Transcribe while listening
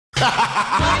Money,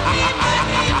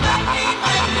 money, money,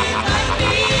 money,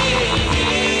 money.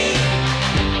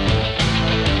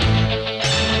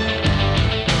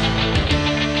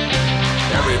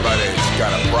 Everybody's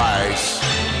got a price.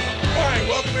 All right,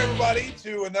 welcome everybody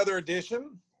to another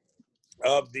edition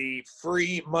of the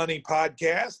Free Money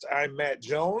Podcast. I'm Matt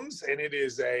Jones, and it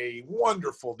is a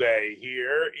wonderful day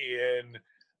here in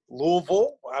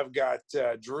Louisville. I've got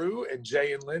Drew and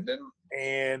Jay and Lyndon,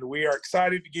 and we are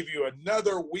excited to give you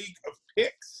another week of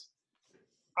picks.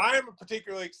 I am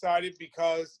particularly excited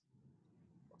because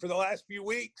for the last few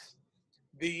weeks,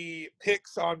 the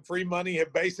picks on Free Money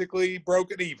have basically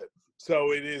broken even.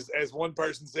 So it is, as one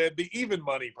person said, the Even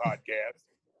Money Podcast.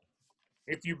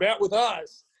 If you bet with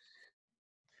us,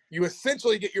 you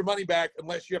essentially get your money back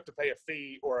unless you have to pay a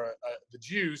fee or the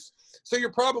juice. So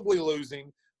you're probably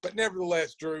losing, but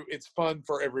nevertheless, Drew, it's fun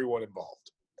for everyone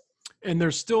involved. And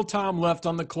there's still time left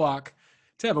on the clock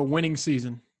to have a winning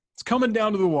season. It's coming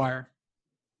down to the wire.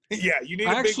 Yeah, you need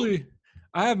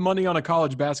I have money on a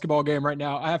college basketball game right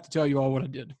now. I have to tell you all what I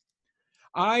did.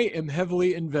 I am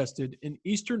heavily invested in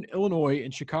Eastern Illinois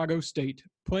and Chicago State,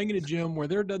 playing in a gym where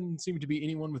there doesn't seem to be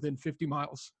anyone within 50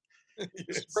 miles. Yes.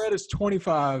 The spread is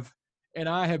 25, and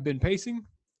I have been pacing,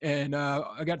 and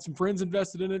I got some friends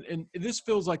invested in it, and this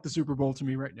feels like the Super Bowl to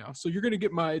me right now. So you're going to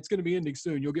get it's going to be ending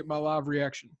soon. You'll get my live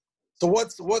reaction. So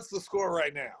what's the score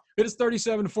right now? It is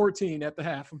 37-14 at the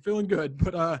half. I'm feeling good,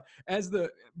 but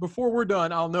before we're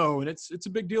done, I'll know, and it's a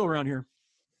big deal around here.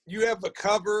 You have the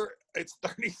cover. It's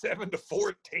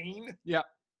 37-14. Yeah.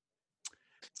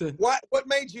 What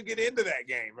made you get into that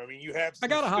game? I mean, I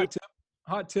got a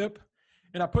hot tip,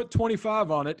 and I put 25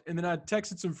 on it, and then I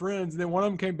texted some friends, and then one of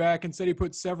them came back and said he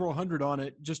put several hundred on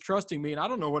it, just trusting me, and I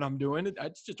don't know what I'm doing.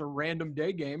 It's just a random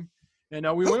day game, and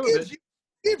we went with it.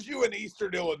 Gives you an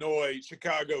Eastern Illinois,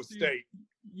 Chicago State?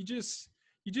 You just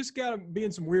got to be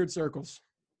in some weird circles.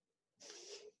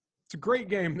 It's a great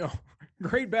game, though.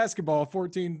 Great basketball,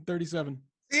 14-37.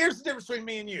 Here's the difference between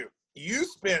me and you. You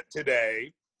spent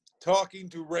today talking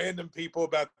to random people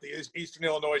about the Eastern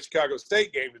Illinois Chicago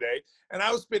State game today, and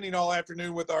I was spending all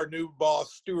afternoon with our new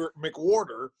boss, Stuart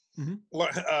McWhorter,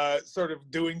 sort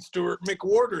of doing Stuart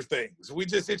McWhorter things.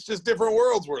 It's just different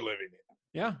worlds we're living in.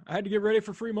 Yeah, I had to get ready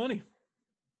for Free Money.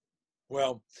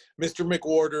 Well, Mr.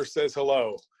 McWhorter says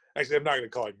hello. Actually, I'm not going to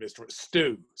call him Mr.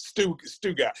 Stu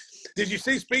guy. Did you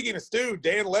see, speaking of Stu,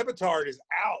 Dan Le Batard is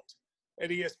out at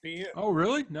ESPN. Oh,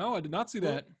 really? No, I did not see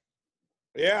that.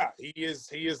 Yeah, he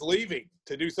is leaving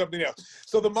to do something else.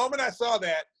 So the moment I saw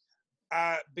that,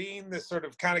 being the sort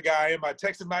of kind of guy I am, I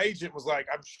texted my agent, was like,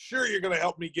 I'm sure you're going to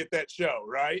help me get that show,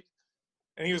 right?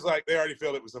 And he was like, they already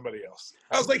filled it with somebody else.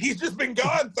 I was like, he's just been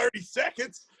gone 30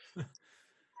 seconds.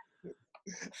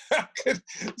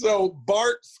 So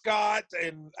Bart Scott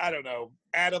and, I don't know,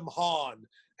 Adam Hahn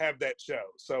have that show.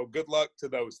 So good luck to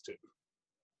those two.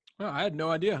 Oh, I had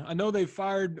no idea. I know they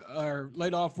fired or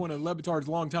laid off one of Le Batard's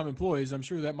longtime employees. I'm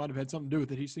sure that might have had something to do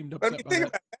with it. He seemed upset by that.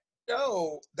 About that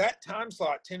show, that time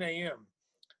slot, 10 a.m.,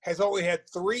 has only had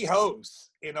 3 hosts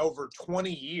in over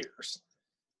 20 years.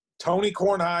 Tony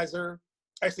Kornheiser,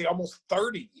 actually almost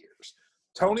 30 years.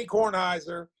 Tony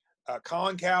Kornheiser,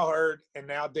 Colin Cowherd, and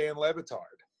now Dan Le Batard.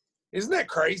 Isn't that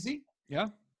crazy? Yeah.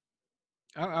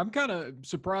 I'm kind of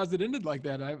surprised it ended like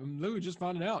that. I'm literally just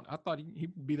finding out. I thought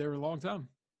he'd be there a long time.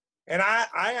 And I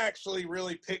actually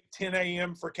really picked 10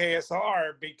 a.m. for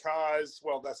KSR because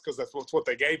that's what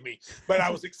they gave me. But I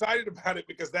was excited about it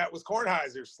because that was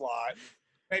Kornheiser's slot.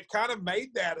 They've kind of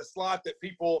made that a slot that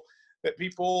people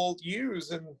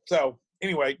use. And so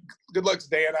anyway, good luck to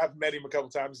Dan. I've met him a couple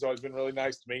times. He's always been really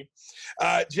nice to me.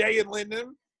 Jay and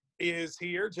Lyndon is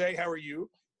here. Jay, how are you?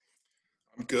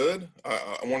 I'm good.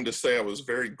 I wanted to say I was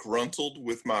very gruntled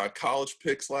with my college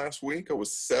picks last week. I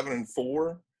was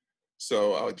 7-4.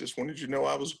 So I just wanted you to know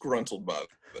I was gruntled by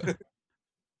that.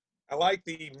 I like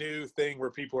the new thing where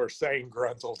people are saying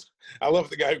gruntled. I love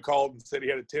the guy who called and said he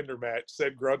had a Tinder match,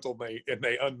 said gruntled, and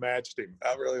they unmatched him.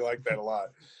 I really like that a lot.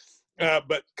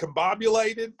 But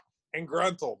combobulated and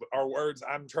gruntled are words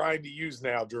I'm trying to use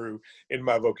now, Drew, in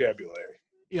my vocabulary.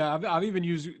 Yeah, I've even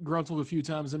used gruntled a few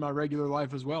times in my regular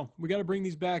life as well. We got to bring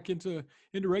these back into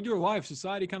regular life.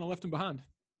 Society kind of left them behind.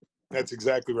 That's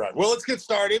exactly right. Well, let's get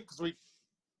started because we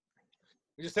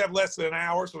just have less than an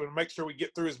hour, so we're going to make sure we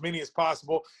get through as many as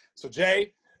possible. So,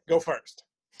 Jay, go first.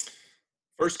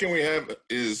 First game we have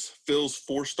is Phil's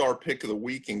 4-star pick of the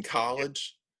week in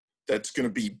college. That's going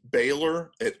to be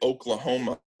Baylor at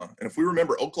Oklahoma. And if we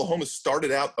remember, Oklahoma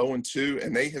started out 0-2,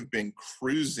 and they have been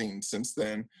cruising since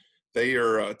then. They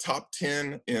are top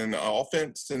 10 in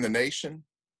offense in the nation.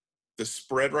 The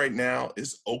spread right now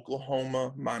is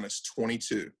Oklahoma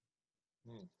 -22.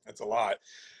 That's a lot.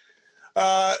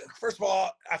 First of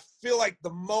all, I feel like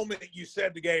the moment you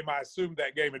said the game, I assumed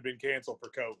that game had been canceled for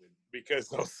COVID because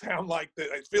those sound like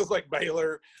it feels like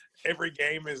Baylor. Every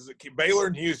game is Baylor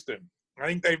and Houston. I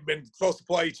think they've been supposed to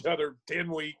play each other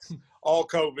 10 weeks, all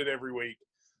COVID every week.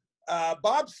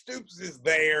 Bob Stoops is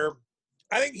there.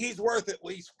 I think he's worth at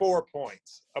least 4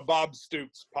 points of Bob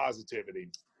Stoops' positivity.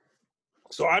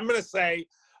 So I'm going to say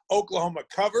Oklahoma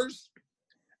covers.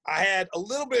 I had a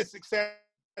little bit of success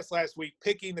last week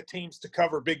picking the teams to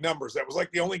cover big numbers. That was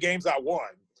like the only games I won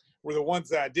were the ones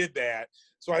that I did that.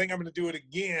 So I think I'm going to do it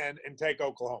again and take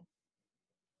Oklahoma.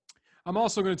 I'm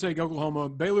also going to take Oklahoma.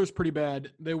 Baylor's pretty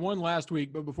bad. They won last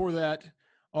week, but before that,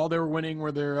 all they were winning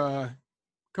were their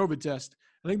COVID test.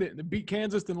 I think they beat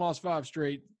Kansas, then lost 5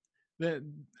 straight.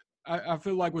 I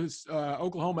feel like with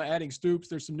Oklahoma adding Stoops,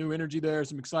 there's some new energy there,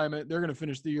 some excitement. They're going to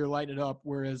finish the year lighting it up,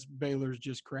 whereas Baylor's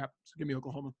just crap. So give me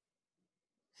Oklahoma.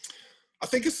 I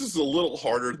think this is a little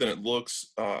harder than it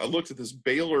looks. I looked at this.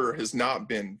 Baylor has not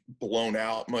been blown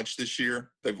out much this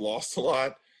year. They've lost a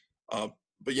lot.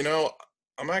 But,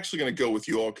 I'm actually going to go with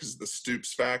you all because of the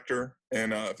Stoops factor.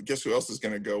 And guess who else is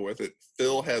going to go with it?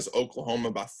 Phil has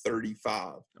Oklahoma by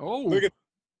 35. Oh, look at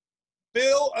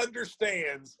Phil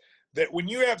understands that when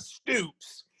you have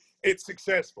Stoops, it's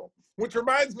successful. Which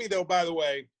reminds me, though, by the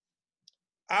way,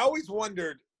 I always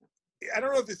wondered, I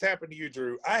don't know if this happened to you,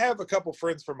 Drew. I have a couple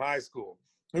friends from high school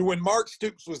who, when Mark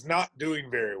Stoops was not doing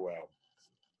very well,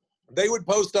 they would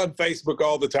post on Facebook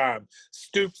all the time,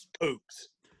 Stoops poops.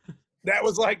 That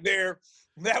was like their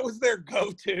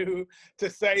go-to to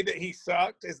say that he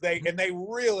sucked. And they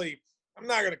really, I'm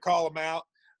not going to call them out,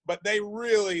 but they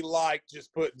really like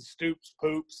just putting Stoops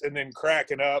poops and then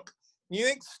cracking up. You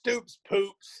think Stoops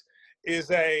poops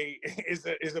is a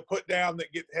put down that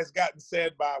has gotten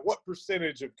said by what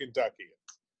percentage of Kentuckians?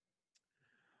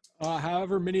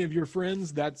 However many of your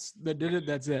friends that did it,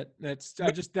 that's it.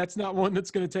 That's not one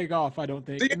that's going to take off, I don't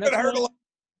think. So you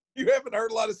haven't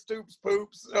heard a lot of Stoops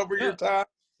poops over your time?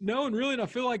 No, and really, and I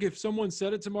feel like if someone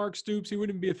said it to Mark Stoops, he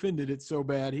wouldn't be offended. It's so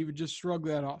bad. He would just shrug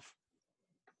that off.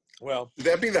 Well, Should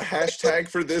that be the hashtag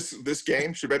for this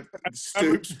game? Should that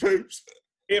Stoops poops?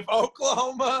 If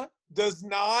Oklahoma does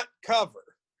not cover,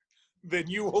 then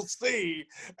you will see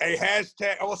a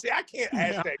hashtag. Oh, well, see, I can't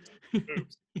hashtag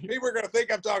Stoops. People are going to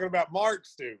think I'm talking about Mark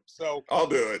Stoops. So I'll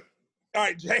do it. all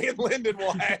right, Jay and Lyndon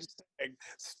will hashtag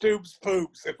Stoops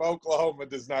poops if Oklahoma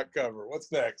does not cover.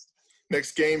 What's next?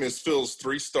 Next game is Phil's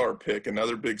 3-star pick,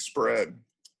 another big spread.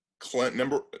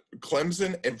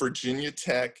 Clemson and Virginia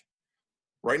Tech.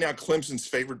 Right now, Clemson's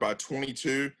favored by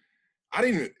 22.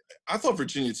 I thought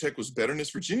Virginia Tech was better than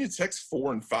this. Virginia Tech's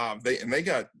 4-5. They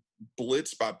got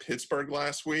blitzed by Pittsburgh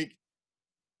last week.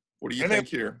 What do you think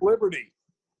here? Liberty.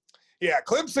 Yeah,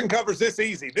 Clemson covers this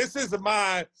easy.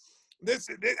 I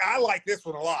like this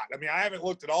one a lot. I mean, I haven't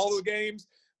looked at all the games,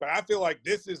 but I feel like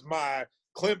this is my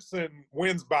Clemson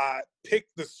wins by pick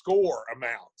the score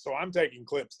amount. So I'm taking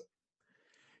Clemson.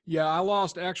 Yeah, I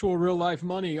lost actual real-life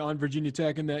money on Virginia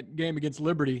Tech in that game against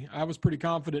Liberty. I was pretty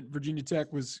confident Virginia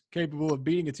Tech was capable of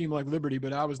beating a team like Liberty,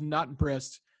 but I was not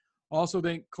impressed. Also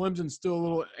think Clemson's still a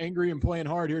little angry and playing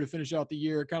hard here to finish out the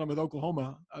year, kind of with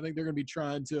Oklahoma. I think they're going to be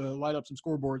trying to light up some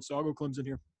scoreboards, so I'll go Clemson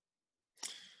here.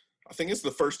 I think it's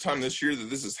the first time this year that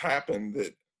this has happened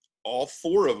that all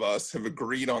 4 of us have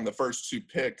agreed on the first 2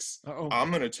 picks. Uh-oh.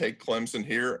 I'm going to take Clemson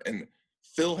here, and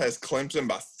Phil has Clemson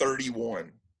by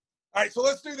 31. All right, so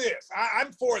let's do this.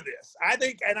 I'm for this. I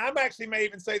think, and I'm actually may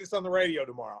even say this on the radio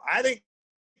tomorrow. I think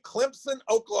Clemson,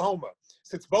 Oklahoma,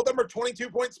 since both of them are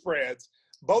 22-point spreads,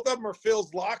 both of them are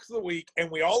Phil's locks of the week, and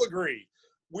we all agree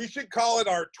we should call it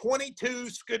our 22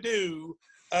 skidoo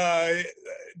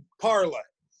parlay.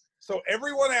 So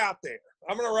everyone out there,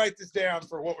 I'm going to write this down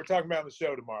for what we're talking about on the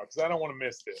show tomorrow because I don't want to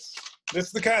miss this. This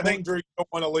is the kind of thing, Drew, you don't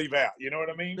want to leave out. You know what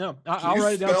I mean? No, I'll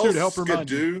write it down too to help remind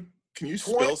you. Can you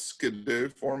spell skidoo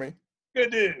for me?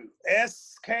 Skidoo.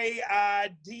 S-K-I-D-O-O.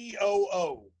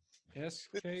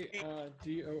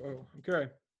 S-K-I-D-O-O.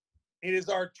 Okay. It is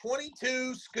our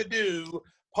 22 skidoo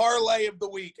parlay of the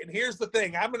week. And here's the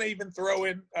thing. I'm going to even throw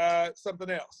in something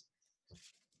else.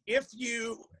 If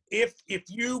you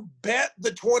bet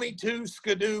the 22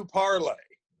 skidoo parlay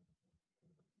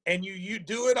and you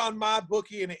do it on my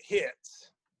bookie and it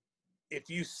hits, if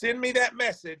you send me that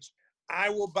message, I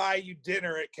will buy you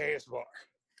dinner at KS Bar.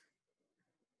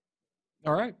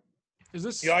 All right. Is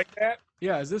this? You like that?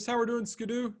 Yeah. Is this how we're doing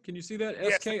skidoo? Can you see that?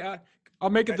 Yes. S-K-I. I'll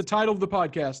make it the title of the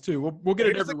podcast too. We'll get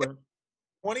it everywhere.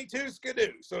 22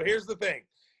 skidoo. So here's the thing.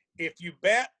 If you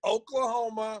bet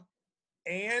Oklahoma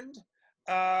and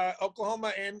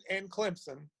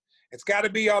Clemson, It's got to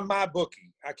be on my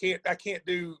bookie. I can't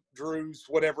do Drew's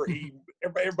whatever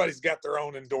everybody's got their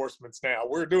own endorsements now.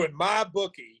 We're doing my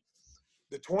bookie,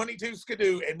 the 22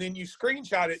 Skidoo, and then you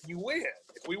screenshot it and you win.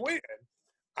 If we win,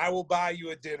 I will buy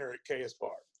you a dinner at KS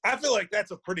Bar. I feel like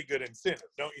that's a pretty good incentive,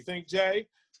 don't you think, Jay?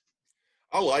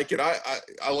 I like it.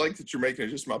 I like that you're making it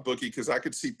just my bookie, because I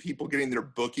could see people getting their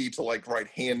bookie to like write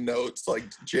hand notes like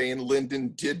Jay and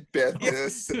Lyndon did bet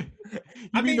this.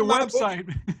 You mean the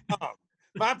website?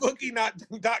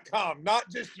 MyBookie.com, not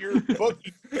just your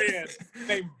bookie friend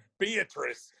named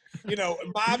Beatrice.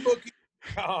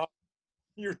 MyBookie.com,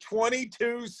 your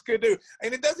 22 Skidoo.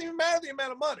 And it doesn't even matter the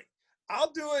amount of money.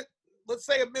 I'll do it, let's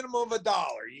say a minimum of $1.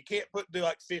 You can't do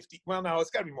like 50. Well, no,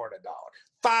 it's got to be more than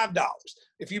 $1. $5.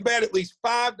 If you bet at least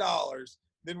 $5,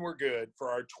 then we're good for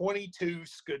our 22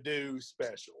 Skidoo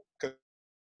special.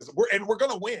 We're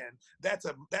going to win. That's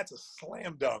a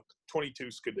slam dunk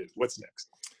 22 Skidoo. What's next?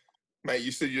 Mate,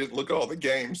 you said you didn't look at all the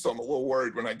games, so I'm a little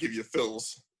worried when I give you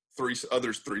Phil's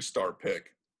three-star pick.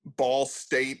 Ball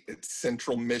State at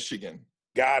Central Michigan.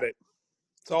 Got it.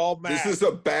 It's all MAC. This is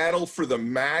a battle for the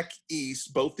MAC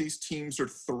East. Both these teams are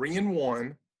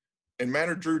 3-1. And Matt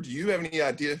or Drew, do you have any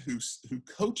idea who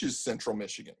coaches Central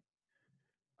Michigan?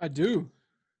 I do.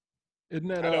 Isn't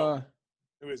that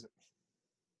who is it?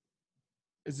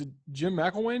 Is it Jim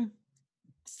McElwain?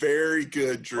 Very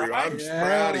good, Drew. Right. I'm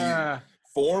proud of you.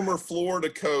 Former Florida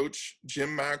coach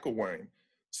Jim McElwain.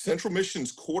 Central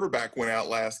Michigan's quarterback went out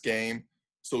last game.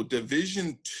 So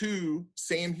Division II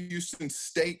Sam Houston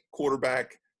State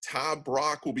quarterback Ty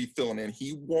Brock will be filling in.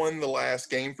 He won the last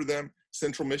game for them.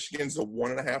 Central Michigan's a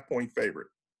 1.5-point favorite.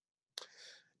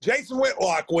 Jason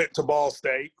Whitlock went to Ball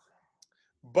State,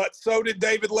 but so did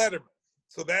David Letterman.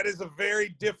 So that is a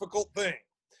very difficult thing.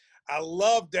 I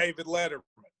love David Letterman.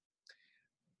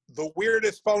 The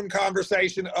weirdest phone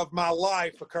conversation of my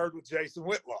life occurred with Jason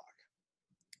Whitlock.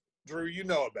 Drew, you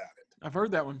know about it. I've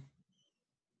heard that one.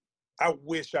 I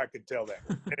wish I could tell that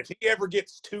one. And if he ever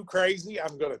gets too crazy,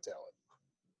 I'm going to tell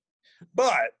it.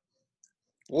 But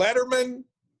Letterman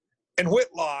and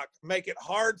Whitlock make it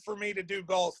hard for me to do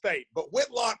Ball State. But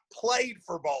Whitlock played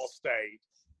for Ball State.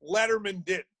 Letterman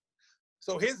didn't.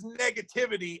 So his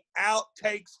negativity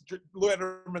outtakes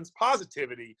Letterman's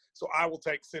positivity. So I will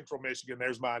take Central Michigan.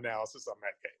 There's my analysis on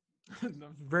that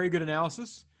game. Very good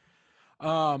analysis.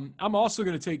 I'm also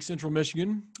going to take Central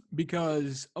Michigan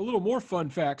because a little more fun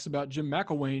facts about Jim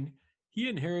McElwain. He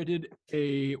inherited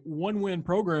a one-win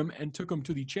program and took them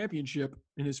to the championship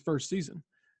in his first season.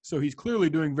 So he's clearly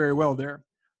doing very well there.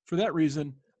 For that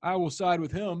reason, I will side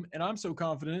with him, and I'm so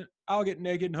confident I'll get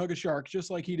naked and hug a shark just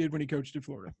like he did when he coached at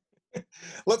Florida.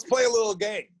 Let's play a little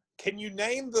game. Can you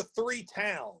name the 3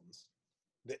 towns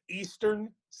that Eastern,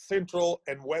 Central,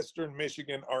 and Western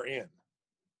Michigan are in?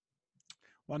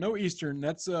 Well, I know Eastern.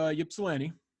 That's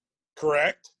Ypsilanti.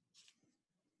 Correct.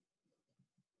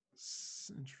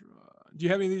 Central. Do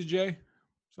you have any of these, Jay?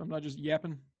 So I'm not just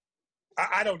yapping.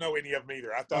 I don't know any of them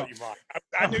either. I thought you might.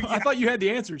 I knew. I thought you had the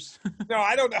answers. No,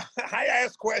 I don't know. I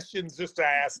asked questions just to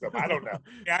ask them. I don't know.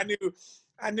 Yeah,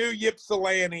 I knew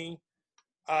Ypsilanti.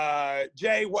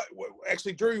 Jay, what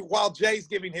actually, Drew, while Jay's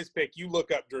giving his pick, you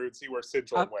look up, Drew, and see where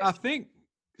Central and West. I think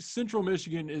Central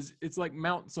Michigan it's like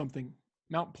Mount something.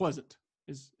 Mount Pleasant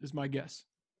is my guess.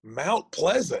 Mount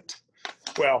Pleasant.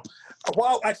 Well,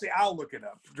 actually, I'll look it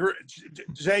up. Drew,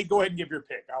 Jay, go ahead and give your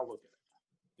pick. I'll look it up.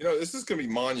 You know, this is going to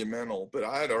be monumental, but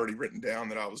I had already written down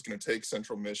that I was going to take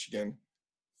Central Michigan.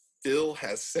 Phil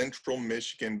has Central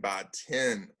Michigan by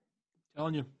 10.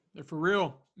 Telling you, they're for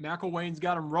real. McElwain's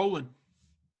got them rolling.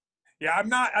 Yeah, I'm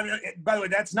not. I mean, by the way,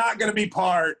 that's not going to be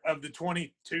part of the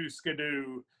 22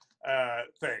 Skidoo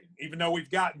thing. Even though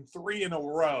we've gotten 3 in a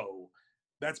row,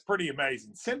 that's pretty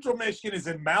amazing. Central Michigan is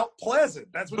in Mount Pleasant.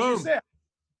 That's what you said.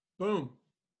 Boom.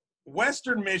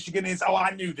 Western Michigan is. Oh,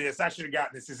 I knew this. I should have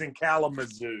gotten this. Is in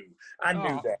Kalamazoo. I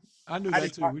knew that. I knew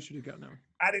that too. We should have gotten that.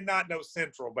 I did not know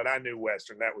Central, but I knew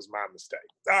Western. That was my mistake.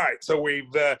 All right, so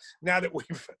we've now that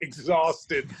we've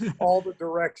exhausted all the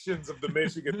directions of the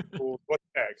Michigan schools, what's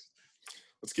next?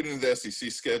 Let's get into the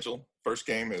SEC schedule. First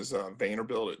game is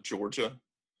Vanderbilt at Georgia.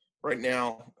 Right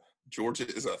now, Georgia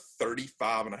is a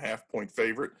 35.5-point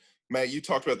favorite. Matt, you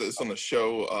talked about this on the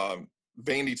show.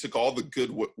 Vandy took all the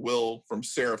goodwill from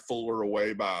Sarah Fuller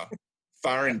away by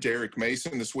firing Derek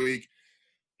Mason this week.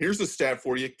 Here's the stat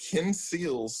for you. Ken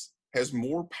Seals has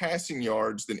more passing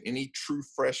yards than any true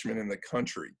freshman in the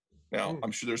country. Now,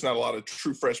 I'm sure there's not a lot of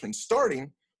true freshmen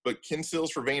starting, but Ken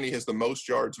Seals for Vandy has the most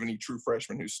yards of any true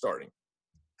freshman who's starting.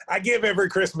 I give every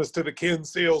Christmas to the Ken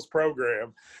Seals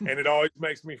program, and it always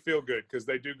makes me feel good because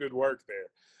they do good work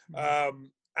there.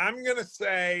 I'm going to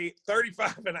say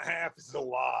 35.5 is a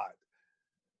lot.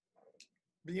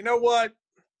 But you know what?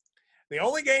 The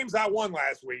only games I won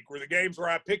last week were the games where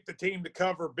I picked the team to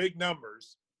cover big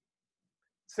numbers.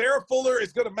 Sarah Fuller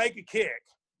is going to make a kick,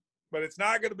 but it's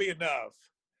not going to be enough.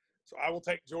 So I will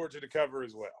take Georgia to cover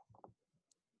as well.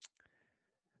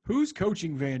 Who's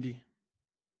coaching Vandy?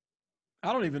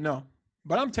 I don't even know,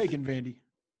 but I'm taking Vandy.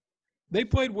 They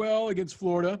played well against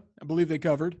Florida. I believe they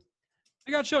covered.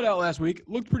 They got shut out last week.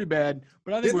 Looked pretty bad,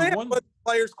 but I think Didn't they with have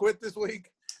players quit this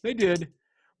week? They did.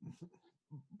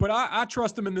 But I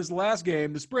trust them in this last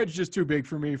game. The spread's just too big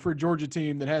for me for a Georgia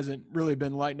team that hasn't really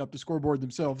been lighting up the scoreboard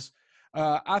themselves.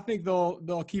 I think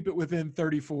they'll keep it within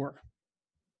 34.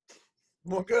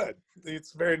 Well, good.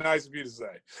 It's very nice of you to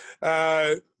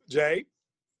say. Jay?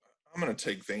 I'm going to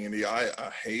take Vandy.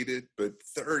 I hate it, but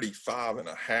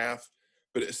 35.5.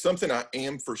 But it's something I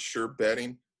am for sure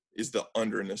betting is the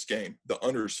under in this game. The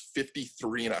under is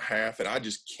 53.5, and I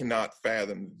just cannot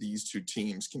fathom these two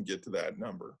teams can get to that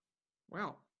number.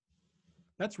 Wow.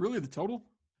 That's really the total?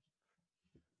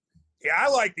 Yeah, I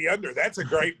like the under. That's a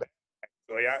great bet.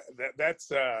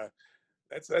 Actually.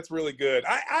 That's really good.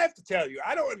 I have to tell you,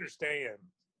 I don't understand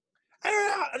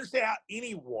how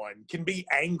anyone can be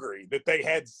angry that they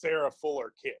had Sarah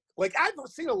Fuller kick. Like, I've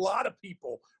seen a lot of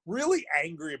people really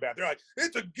angry about it. They're like,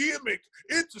 it's a gimmick.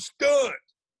 It's a stunt.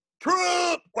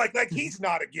 Trump! Like he's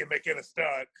not a gimmick and a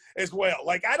stunt as well.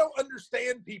 Like, I don't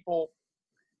understand people.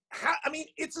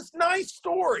 It's a nice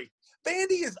story.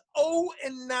 Vandy is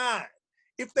 0-9.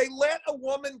 If they let a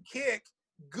woman kick,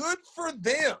 good for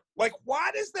them. Like,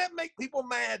 why does that make people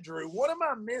mad, Drew? What am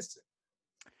I missing?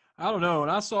 I don't know.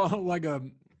 And I saw like a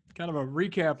kind of a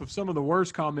recap of some of the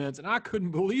worst comments, and I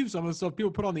couldn't believe some of the stuff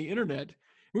people put on the internet.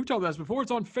 We've talked about this before.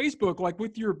 It's on Facebook, like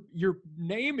with your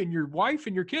name and your wife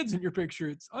and your kids in your picture.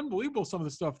 It's unbelievable, some of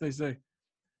the stuff they say.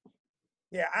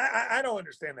 Yeah, I don't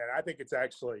understand that. I think it's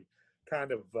actually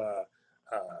kind of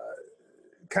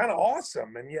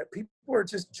awesome, and yet people are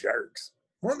just jerks.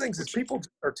 One of the things is people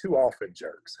are too often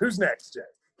jerks. Who's next, Jay?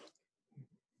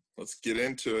 Let's get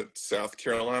into it. South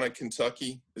Carolina,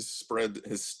 Kentucky. This spread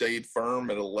has stayed firm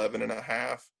at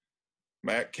 11.5.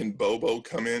 Matt, can Bobo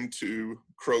come into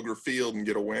Kroger Field and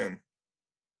get a win?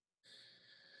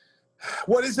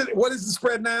 What is it? What is the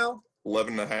spread now?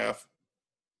 11.5.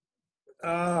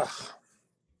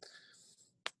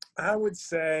 I would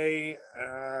say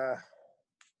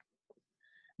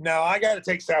no. I got to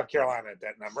take South Carolina at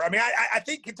that number. I mean, I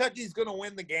think Kentucky's going to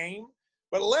win the game,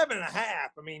 but 11.5. I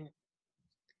mean,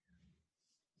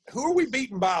 who are we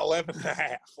beating by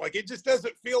 11.5? Like, it just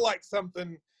doesn't feel like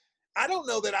something. I don't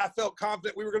know that I felt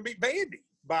confident we were going to beat Vandy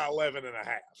by 11.5.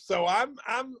 So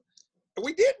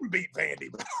we didn't beat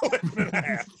Vandy by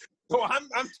 11.5. So I'm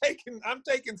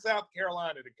taking South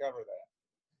Carolina to cover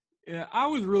that. Yeah, I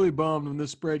was really bummed when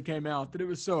this spread came out that it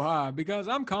was so high because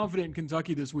I'm confident in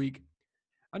Kentucky this week.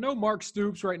 I know Mark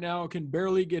Stoops right now can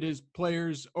barely get his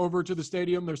players over to the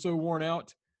stadium. They're so worn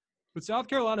out. But South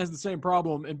Carolina has the same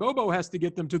problem, and Bobo has to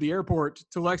get them to the airport,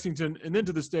 to Lexington, and then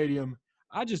to the stadium.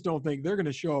 I just don't think they're going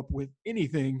to show up with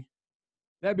anything.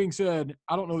 That being said,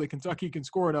 I don't know that Kentucky can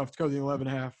score enough to go to the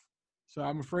 11.5. So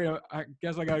I'm afraid I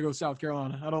guess I got to go South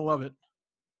Carolina. I don't love it.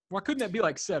 Why couldn't that be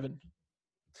like 7?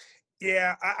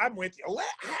 Yeah, I'm with you.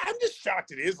 I'm just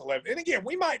shocked it is 11. And again,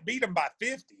 we might beat them by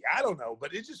 50. I don't know,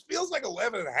 but it just feels like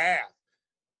 11.5.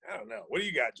 I don't know. What do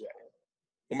you got, Jay?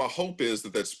 Well, my hope is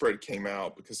that spread came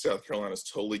out because South Carolina's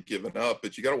totally given up.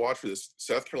 But you got to watch for this.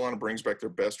 South Carolina brings back their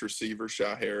best receiver,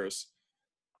 Shy Harris.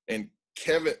 And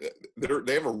Kevin,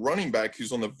 they have a running back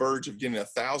who's on the verge of getting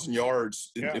 1,000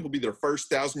 yards. Yeah. It will be their first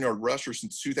 1,000-yard rusher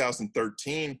since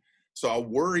 2013. So I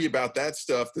worry about that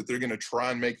stuff, that they're going to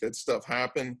try and make that stuff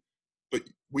happen. But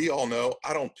we all know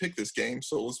I don't pick this game,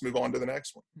 so let's move on to the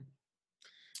next one.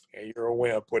 Yeah, you're a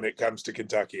wimp when it comes to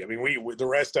Kentucky. I mean, we the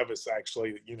rest of us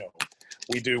actually,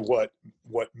 we do what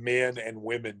men and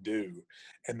women do,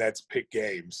 and that's pick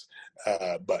games.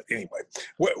 But anyway,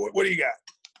 what do you got?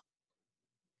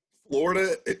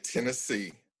 Florida at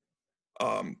Tennessee.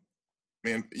 Man,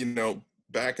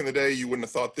 back in the day, you wouldn't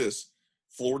have thought this.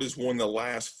 Florida's won the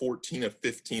last 14 of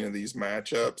 15 of these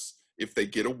matchups. If they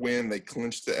get a win, they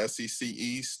clinch the SEC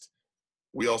East.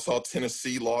 We all saw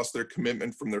Tennessee lost their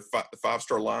commitment from their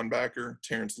five-star linebacker,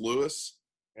 Terrence Lewis.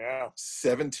 Yeah.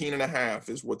 17.5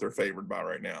 is what they're favored by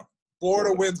right now.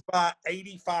 Florida wins by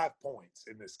 85 points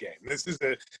in this game. This is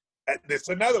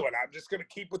another one. I'm just going to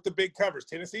keep with the big covers.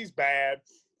 Tennessee's bad.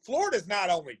 Florida's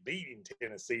not only beating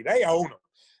Tennessee, they own them.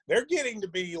 They're getting to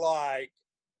be like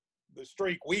the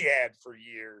streak we had for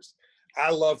years. I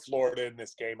love Florida in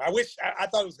this game. I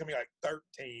thought it was going to be like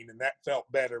 13, and that felt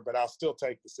better, but I'll still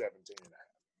take the 17.5.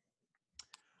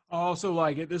 I also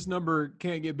like it. This number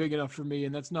can't get big enough for me,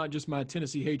 and that's not just my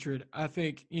Tennessee hatred. I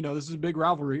think, this is a big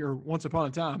rivalry, or once upon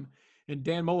a time, and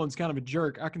Dan Mullen's kind of a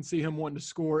jerk. I can see him wanting to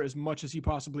score as much as he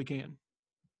possibly can.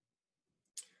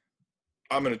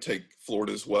 I'm going to take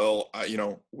Florida as well.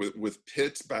 With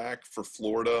Pitts back for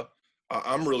Florida,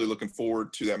 I'm really looking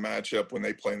forward to that matchup when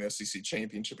they play in the SEC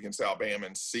championship against Alabama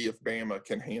and see if Bama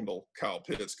can handle Kyle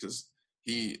Pitts, because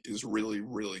he is really,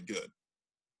 really good.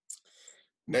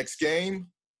 Next game,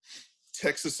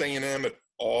 Texas A&M at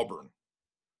Auburn.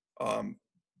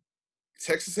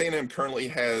 Texas A&M currently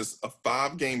has a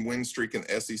 5-game win streak in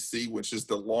the SEC, which is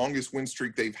the longest win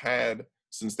streak they've had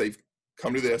since they've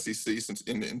come to the SEC since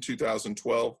in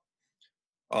 2012.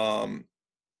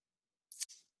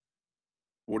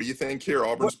 What do you think here?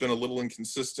 Auburn's been a little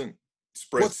inconsistent.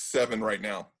 Spread 7 right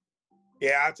now.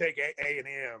 Yeah, I take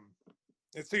A&M.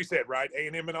 It's who you said, right?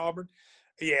 A&M and Auburn.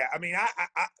 Yeah, I mean,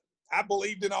 I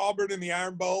believed in Auburn in the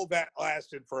Iron Bowl. That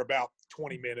lasted for about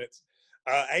 20 minutes.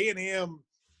 A&M,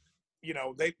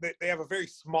 they have a very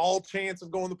small chance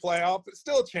of going to the playoff, but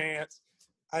still a chance.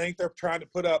 I think they're trying to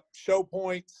put up show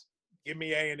points. Give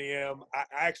me A&M.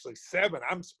 Actually, 7.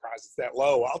 I'm surprised it's that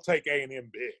low. I'll take A&M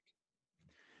big.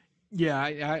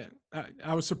 Yeah,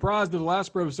 I was surprised that the last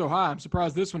spread was so high. I'm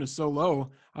surprised this one is so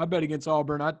low. I bet against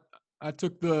Auburn. I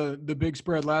took the big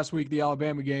spread last week, the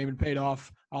Alabama game, and paid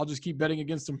off. I'll just keep betting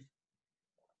against them.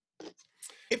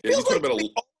 It feels like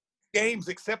all games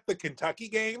except the Kentucky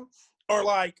game are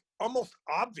like almost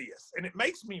obvious, and it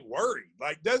makes me worried.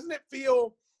 Like, doesn't it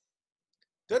feel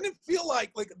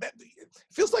like that? It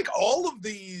feels like all of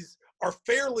these are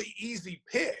fairly easy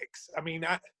picks. I mean,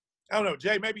 I don't know,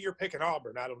 Jay, maybe you're picking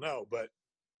Auburn. I don't know, but.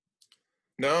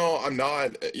 No, I'm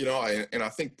not. I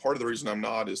think part of the reason I'm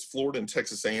not is Florida and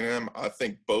Texas A&M. I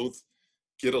think both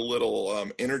get a little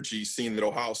energy seeing that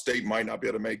Ohio State might not be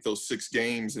able to make those 6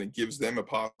 games, and it gives them a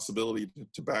possibility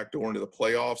to backdoor into the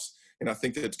playoffs. And I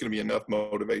think that it's going to be enough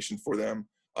motivation for them.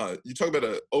 You talk about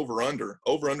an over-under.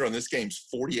 Over-under on this game is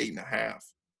 48.5.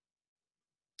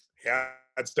 Yeah,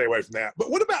 I'd stay away from that. But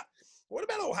what about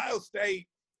Ohio State?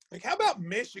 Like, how about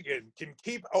Michigan can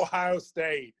keep Ohio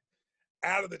State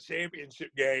out of the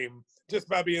championship game just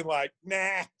by being like, nah.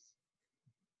 I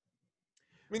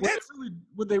mean,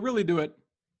 would they really do it?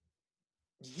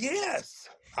 Yes,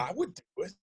 I would do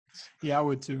it. Yeah, I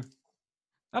would too.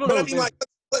 I don't know.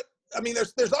 I mean,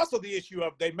 there's also the issue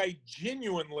of they may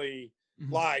genuinely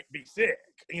be sick.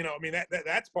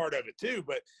 That's part of it too.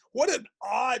 But what an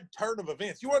odd turn of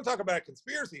events. You want to talk about a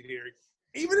conspiracy theory?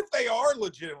 Even if they are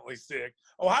legitimately sick,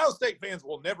 Ohio State fans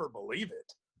will never believe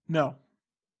it. No.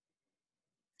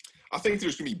 I think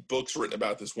there's going to be books written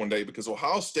about this one day, because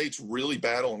Ohio State's really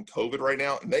battling COVID right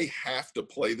now, and they have to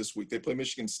play this week. They play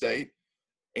Michigan State.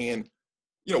 And,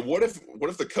 what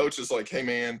if the coach is like, hey,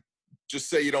 man, just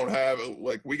say you don't have it.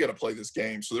 Like, we got to play this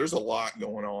game. So there's a lot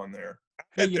going on there.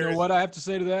 Hey, you know what I have to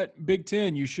say to that? Big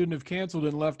Ten, you shouldn't have canceled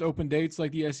and left open dates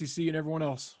like the SEC and everyone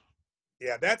else.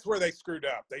 Yeah, that's where they screwed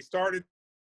up. They started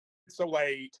so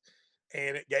late,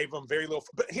 and it gave them very little.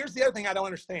 But here's the other thing I don't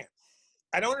understand.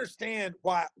 I don't understand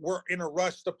why we're in a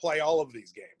rush to play all of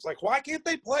these games. Like, why can't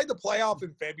they play the playoff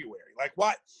in February? Like,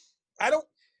 why?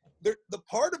 The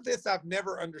part of this I've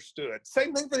never understood.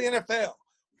 Same thing for the NFL.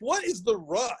 What is the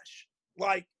rush?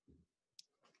 Like,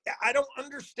 I don't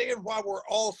understand why we're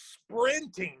all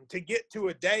sprinting to get to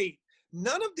a date.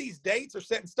 None of these dates are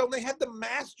set in stone. They had the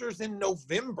Masters in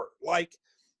November. Like,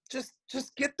 just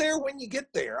get there when you get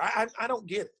there. I don't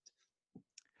get it.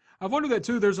 I've wondered that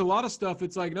too. There's a lot of stuff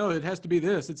that's like, no, it has to be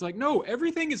this. It's like, no,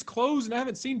 everything is closed and I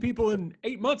haven't seen people in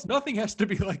 8 months. Nothing has to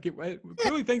be like it.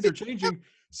 Clearly things are changing.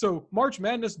 So March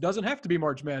Madness doesn't have to be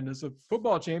March Madness. A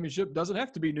football championship doesn't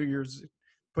have to be New Year's.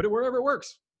 Put it wherever it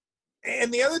works.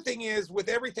 And the other thing is, with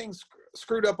everything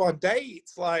screwed up on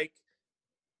dates, like,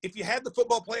 if you had the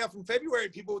football playoff in February,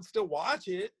 people would still watch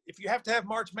it. If you have to have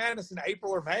March Madness in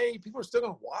April or May, people are still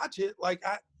going to watch it. Like,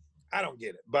 I don't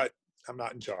get it, but I'm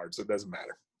not in charge, so it doesn't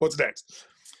matter. What's next?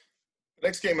 The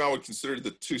next game I would consider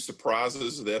the 2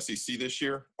 surprises of the SEC this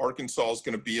year. Arkansas is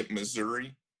going to be at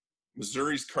Missouri.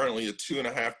 Missouri's currently a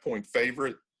 2.5-point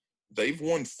favorite. They've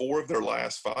won 4 of their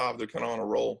last 5. They're kind of on a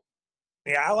roll.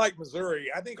 Yeah, I like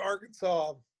Missouri. I think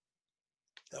Arkansas,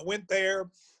 I went there.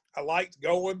 I liked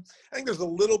going. I think there's a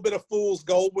little bit of fool's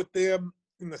gold with them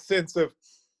in the sense of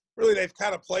really they've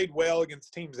kind of played well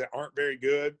against teams that aren't very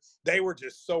good. They were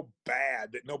just so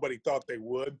bad that nobody thought they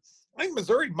would. I think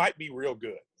Missouri might be real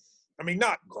good. I mean,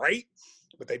 not great,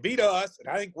 but they beat us, and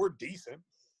I think we're decent.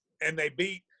 And they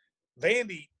beat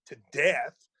Vandy to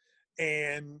death.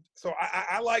 And so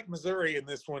I like Missouri in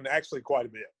this one actually quite a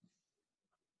bit.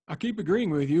 I keep agreeing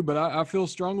with you, but I feel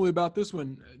strongly about this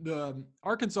one. The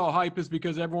Arkansas hype is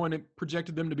because everyone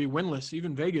projected them to be winless.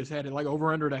 Even Vegas had it like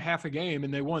over under at a half a game,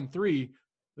 and they won 3.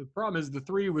 The problem is the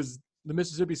 3 was the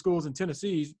Mississippi schools and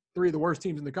Tennessee, 3 of the worst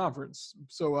teams in the conference.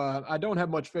 So I don't have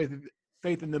much faith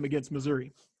in them against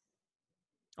Missouri.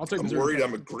 I'll take I'm Missouri. worried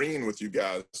I'm agreeing with you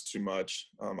guys too much.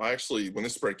 I actually, when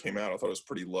this spread came out, I thought it was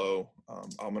pretty low.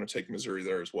 I'm going to take Missouri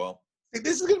there as well.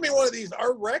 This is going to be one of these,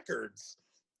 our records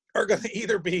are going to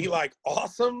either be like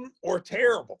awesome or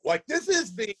terrible. Like this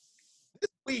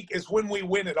week is when we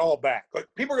win it all back. Like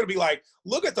people are going to be like,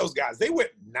 look at those guys. They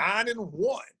went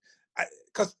 9-1.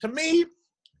 Because to me,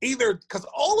 because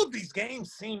all of these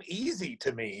games seem easy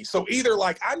to me. So either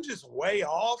like I'm just way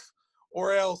off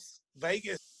or else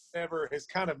Vegas never has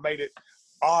kind of made it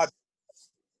odd.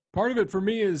 Part of it for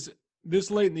me is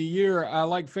this late in the year, I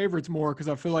like favorites more because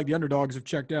I feel like the underdogs have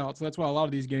checked out. So that's why a lot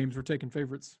of these games we're taking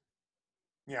favorites.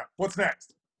 Yeah. What's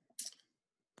next?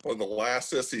 Well, the last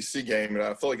SEC game, and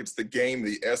I feel like it's the game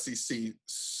the SEC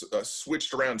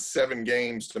switched around 7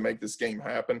 games to make this game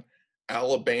happen.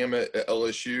 Alabama at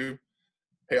LSU.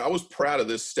 Hey, I was proud of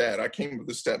this stat. I came with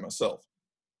this stat myself.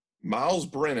 Miles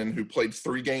Brennan, who played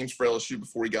 3 games for LSU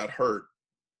before he got hurt,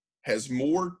 has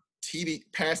more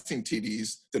passing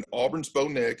TDs than Auburn's Bo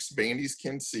Nix, Vandy's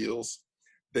Ken Seals,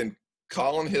 than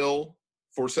Colin Hill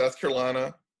for South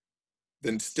Carolina,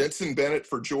 than Stetson Bennett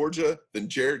for Georgia, than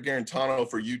Jarrett Garantano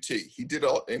for UT. He did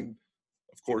all, and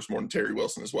of course, more than Terry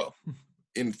Wilson as well.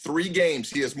 In 3 games,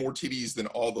 he has more TDs than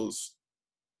all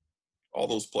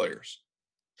those players.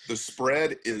 The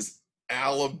spread is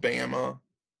Alabama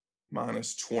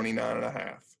minus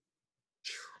 29.5.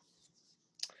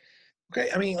 Okay,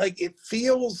 I mean, like it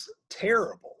feels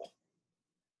terrible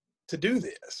to do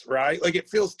this, right? Like it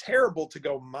feels terrible to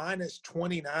go minus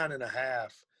 29.5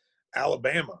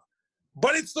 Alabama,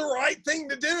 but it's the right thing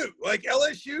to do. Like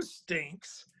LSU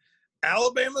stinks.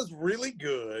 Alabama's really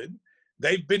good.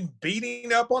 They've been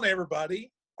beating up on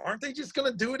everybody. Aren't they just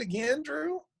going to do it again,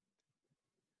 Drew?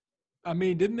 I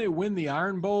mean, didn't they win the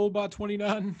Iron Bowl by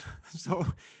 29? So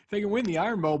if they can win the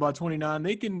Iron Bowl by 29,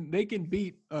 they can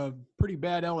beat a pretty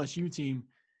bad LSU team.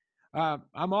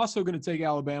 I'm also going to take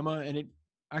Alabama, and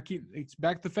it's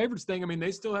back to the favorites thing. I mean,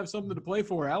 they still have something to play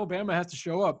for. Alabama has to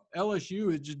show up.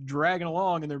 LSU is just dragging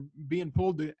along, and they're being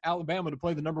pulled to Alabama to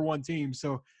play the number 1 team.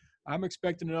 So I'm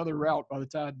expecting another rout by the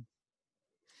Tide.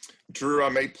 Drew, I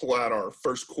may pull out our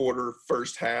first quarter,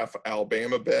 first half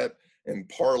Alabama bet and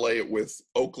parlay it with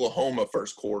Oklahoma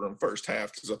first quarter and first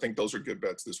half because I think those are good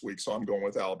bets this week. So I'm going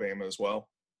with Alabama as well.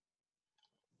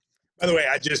 By the way,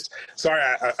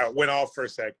 I went off for a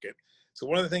second. So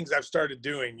one of the things I've started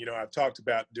doing, I've talked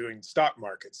about doing stock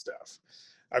market stuff.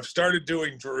 I've started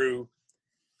doing, Drew,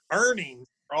 earnings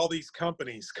for all these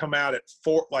companies come out at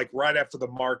 4, like right after the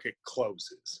market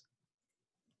closes.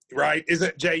 Right?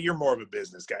 Isn't Jay, you're more of a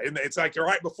business guy. It's like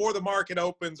right before the market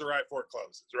opens or right before it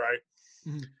closes, right?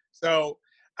 Mm-hmm. So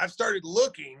I've started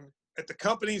looking at the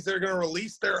companies that are going to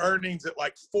release their earnings at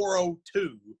like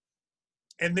 4:02.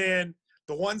 And then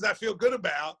the ones I feel good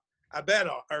about, I bet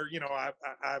on, or,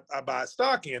 I buy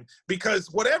stock in because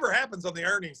whatever happens on the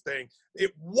earnings thing,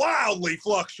 it wildly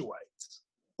fluctuates.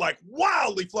 Like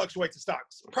wildly fluctuates the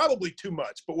stocks. Probably too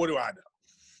much, but what do I know?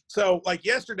 So like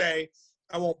yesterday,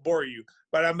 I won't bore you,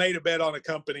 but I made a bet on a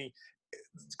company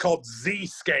called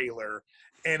Zscaler,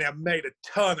 and I made a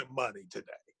ton of money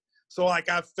today. So like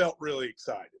I felt really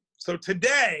excited. So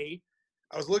today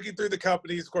I was looking through the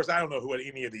companies. Of course, I don't know who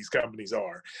any of these companies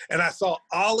are. And I saw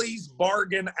Ollie's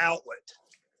Bargain Outlet.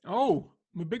 Oh,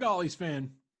 I'm a big Ollie's fan.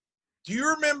 Do you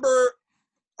remember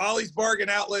Ollie's Bargain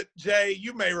Outlet, Jay?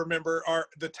 You may remember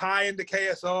the tie into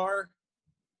KSR.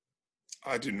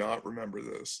 I do not remember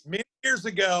this. Many years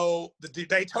ago, the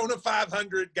Daytona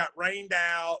 500 got rained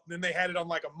out. And then they had it on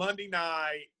like a Monday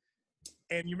night.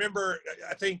 And you remember,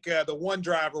 I think the one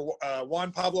driver,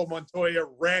 Juan Pablo Montoya,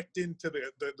 wrecked into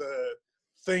the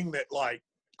thing that like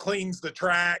cleans the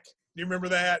track. Do you remember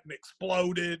that? And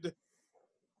exploded.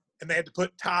 And they had to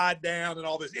put Todd down and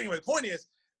all this. Anyway, the point is,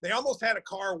 they almost had a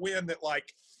car win that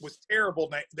like was terrible.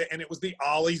 And it was the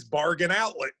Ollie's Bargain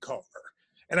Outlet car.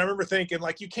 And I remember thinking,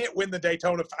 like, you can't win the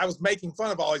Daytona. I was making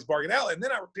fun of Ollie's Bargain Outlet. And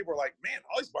then people were like, man,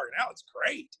 Ollie's Bargain Outlet's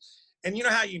great. And you know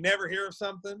how you never hear of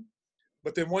something?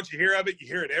 But then once you hear of it, you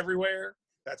hear it everywhere.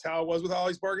 That's how it was with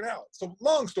Ollie's Bargain Outlet. So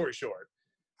long story short,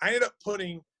 I ended up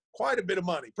putting quite a bit of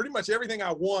money. Pretty much everything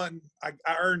I won, I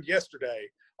earned yesterday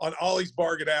on Ollie's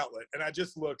Bargain Outlet. And I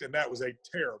just looked, and that was a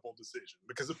terrible decision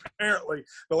because apparently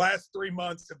the last 3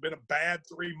 months have been a bad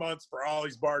 3 months for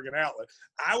Ollie's Bargain Outlet.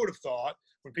 I would have thought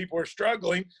when people are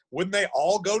struggling, wouldn't they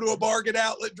all go to a bargain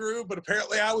outlet, Drew? But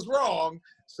apparently I was wrong.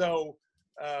 So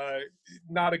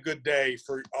not a good day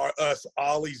for us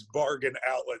Ollie's Bargain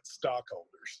Outlet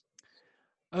stockholders.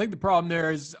 I think the problem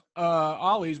there is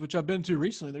Ollie's, which I've been to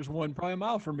recently. There's one probably a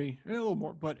mile from me, a little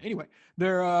more. But anyway,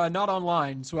 they're not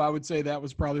online, so I would say that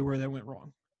was probably where they went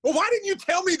wrong. Well, why didn't you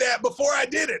tell me that before I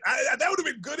did it? That would have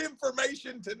been good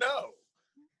information to know.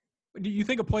 Do you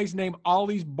think a place named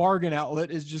Ollie's Bargain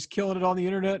Outlet is just killing it on the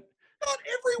internet? Not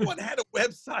everyone had a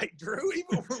website, Drew.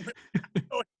 Even when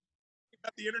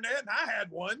about the internet, and I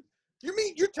had one.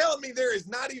 You're telling me there is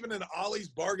not even an Ollie's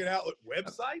Bargain Outlet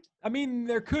website? I mean,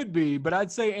 there could be, but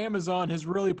I'd say Amazon has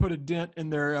really put a dent in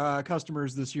their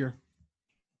customers this year.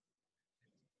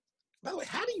 By the way,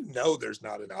 how do you know there's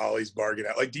not an Ollie's Bargain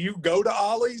Outlet? Like, do you go to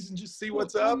Ollie's and just see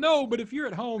what's up? No, but if you're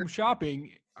at home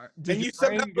shopping, did And your you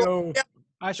said brain go,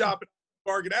 I should shop at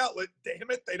Bargain Outlet.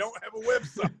 Damn it, they don't have a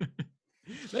website.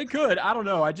 They could. I don't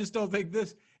know. I just don't think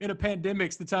this in a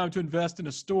pandemic's the time to invest in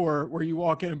a store where you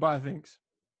walk in and buy things.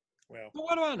 Well, But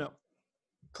what do I know?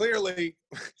 clearly,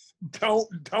 don't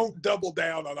double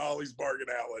down on Ollie's Bargain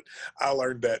Outlet. I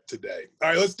learned that today. All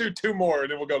right, let's do two more,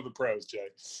 and then we'll go to the pros, Jay.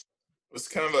 It's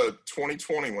kind of a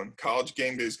 2021. College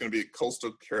game day is going to be at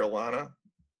Coastal Carolina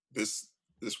this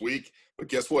week. But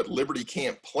guess what? Liberty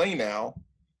can't play now.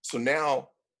 So now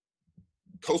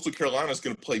Coastal Carolina is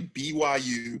going to play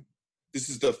BYU. This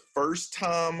is the first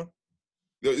time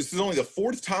 – this is only the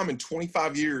fourth time in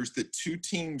 25 years that two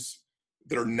teams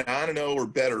that are 9-0 or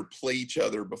better play each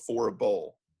other before a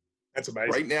bowl. That's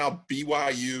amazing. Right now,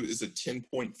 BYU is a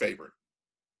 10-point favorite.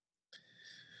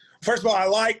 First of all, I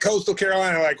like Coastal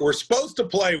Carolina. Like, we're supposed to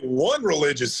play one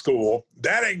religious school.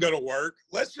 That ain't going to work.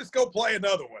 Let's just go play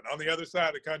another one on the other side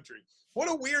of the country. What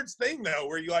a weird thing, though,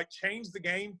 where you, like, change the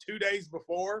game 2 days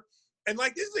before. And,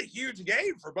 like, this is a huge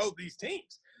game for both these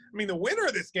teams. I mean, the winner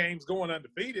of this game is going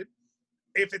undefeated.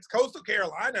 If it's Coastal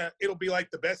Carolina, it'll be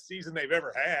like the best season they've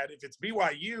ever had. If it's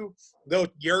BYU, they'll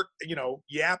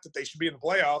yap that they should be in the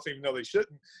playoff, even though they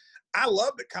shouldn't. I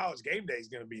love that College Game Day is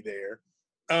going to be there.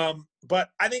 But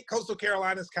I think Coastal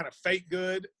Carolina's kind of fake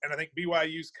good, and I think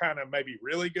BYU's kind of maybe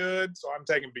really good, so I'm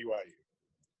taking BYU.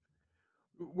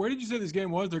 Where did you say this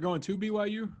game was? They're going to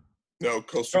BYU? No,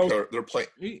 Coastal Carolina. They're playing.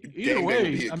 Either Game day will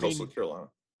way, be at Coastal Carolina.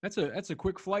 That's a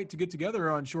quick flight to get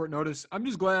together on short notice. I'm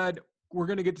just glad we're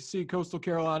going to get to see Coastal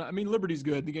Carolina. I mean, Liberty's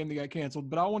good, the game that got canceled,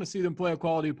 but I want to see them play a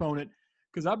quality opponent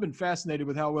because I've been fascinated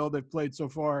with how well they've played so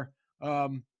far.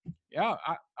 Yeah,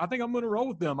 I think I'm going to roll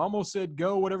with them. I almost said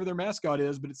go whatever their mascot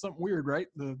is, but it's something weird, right?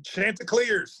 The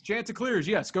Chanticleers. Chanticleers,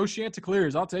 yes. Go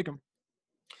Chanticleers. I'll take them.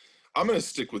 I'm going to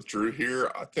stick with Drew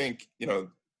here. I think,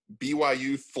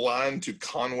 BYU flying to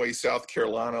Conway, South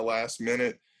Carolina last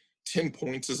minute. 10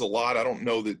 points is a lot. I don't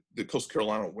know that Coastal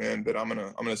Carolina will win, but I'm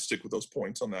gonna stick with those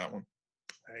points on that one.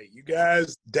 Hey, you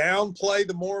guys downplay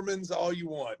the Mormons all you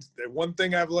want. The one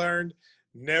thing I've learned,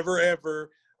 never ever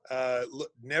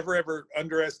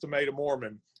underestimate a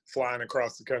Mormon flying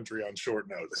across the country on short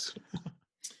notice.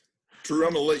 Drew,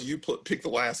 I'm going to let you pick the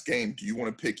last game. Do you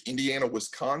want to pick Indiana,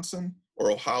 Wisconsin,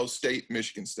 or Ohio State,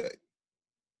 Michigan State?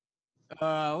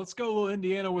 Let's go a little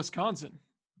Indiana, Wisconsin.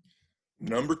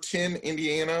 Number 10,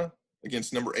 Indiana,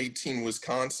 against number 18,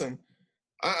 Wisconsin.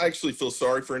 I actually feel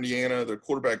sorry for Indiana. Their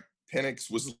quarterback,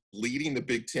 Penix, was leading the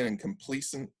Big Ten in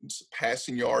completions,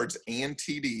 passing yards, and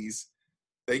TDs.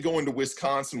 They go into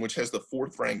Wisconsin, which has the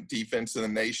fourth-ranked defense in the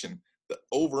nation. The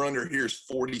over-under here is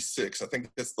 46. I think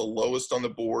that's the lowest on the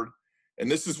board. And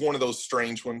this is one of those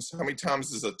strange ones. How many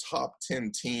times is a top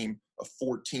 10 team a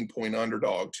 14-point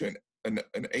underdog to an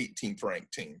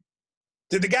 18th-ranked team?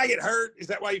 Did the guy get hurt? Is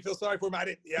that why you feel sorry for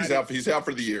him? He's out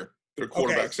for the year. Their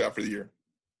quarterback's out for the year.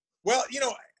 Well,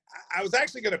 I was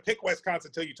actually going to pick Wisconsin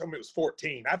until you told me it was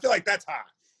 14. I feel like that's high.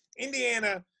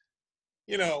 Indiana,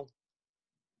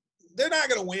 they're not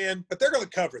going to win, but they're going to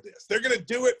cover this. They're going to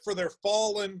do it for their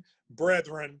fallen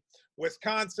brethren.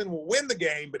 Wisconsin will win the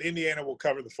game, but Indiana will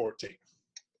cover the 14.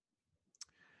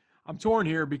 I'm torn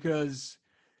here because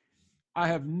I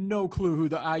have no clue who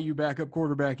the IU backup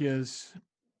quarterback is.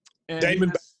 And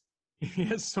Damon. he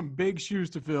has some big shoes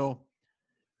to fill.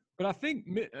 But I think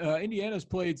Indiana's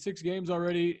played 6 games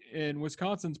already, and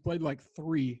Wisconsin's played like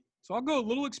 3. So I'll go a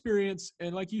little experience,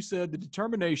 and like you said, the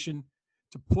determination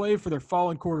to play for their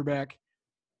fallen quarterback.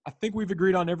 I think we've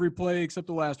agreed on every play except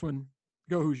the last one.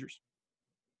 Go Hoosiers.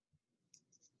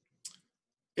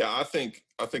 Yeah, I think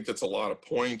that's a lot of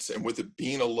points. And with it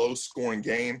being a low-scoring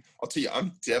game, I'll tell you,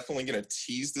 I'm definitely going to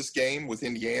tease this game with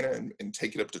Indiana and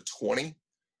take it up to 20.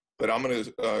 But I'm going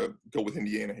to go with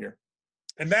Indiana here.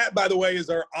 And that, by the way, is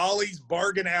our Ollie's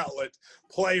Bargain Outlet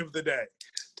play of the day.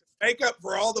 To make up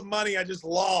for all the money I just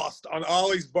lost on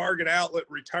Ollie's Bargain Outlet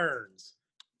returns,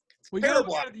 it's Well,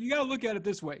 Terrible. you gotta look at it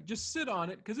this way. Just sit on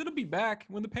it because it'll be back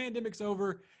when the pandemic's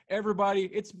over. Everybody,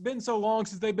 it's been so long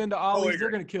since they've been to Ollie's, they're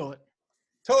gonna kill it.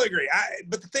 Totally agree.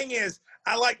 But the thing is,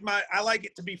 I like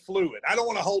it to be fluid. I don't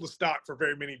want to hold a stock for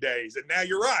very many days. And now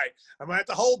you're right. I'm gonna have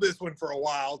to hold this one for a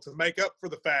while to make up for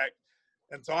the fact.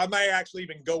 And so I may actually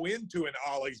even go into an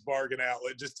Ollie's bargain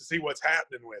outlet just to see what's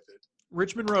happening with it.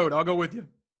 Richmond Road, I'll go with you.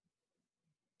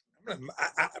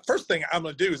 First thing I'm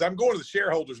going to do is I'm going to the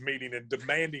shareholders meeting and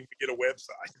demanding to get a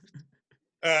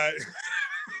website.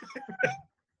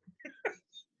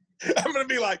 I'm going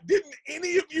to be like, didn't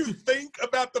any of you think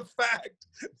about the fact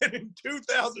that in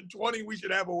 2020 we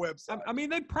should have a website? I mean,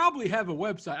 they probably have a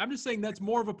website. I'm just saying that's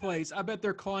more of a place. I bet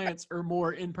their clients are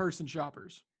more in-person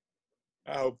shoppers.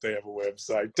 I hope they have a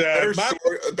website.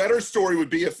 A better story would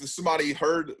be if somebody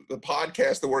heard the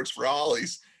podcast that works for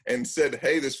Ollie's and said,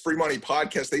 hey, this Free Money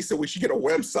podcast, they said we should get a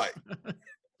website.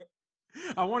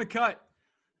 I want to cut.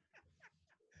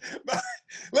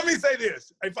 Let me say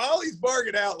this. If Ollie's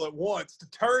Bargain Outlet wants to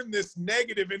turn this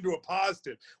negative into a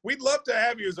positive, we'd love to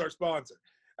have you as our sponsor.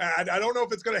 I don't know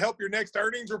if it's going to help your next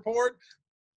earnings report,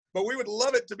 but we would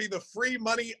love it to be the Free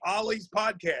Money Ollie's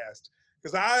podcast.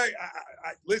 Because I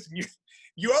listen,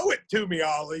 you owe it to me,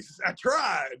 Ollie's. I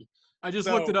tried. I just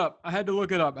looked it up. I had to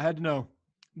look it up. I had to know.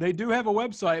 They do have a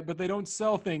website, but they don't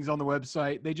sell things on the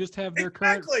website. They just have their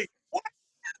current.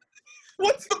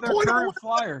 What's the point of a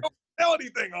flyer? Don't sell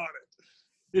anything on it.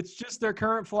 It's just their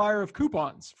current flyer of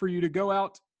coupons for you to go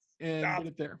out and get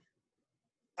it there.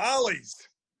 Ollie's,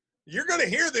 you're going to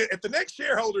hear that at the next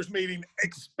shareholders meeting.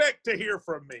 Expect to hear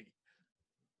from me.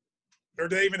 Or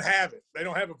they even have it. They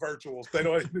don't have a virtual. They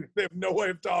have no way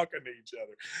of talking to each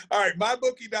other. All right,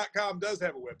 mybookie.com does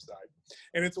have a website.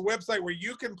 And it's a website where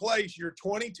you can place your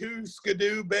 22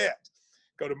 Skidoo bet.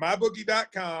 Go to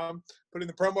mybookie.com, put in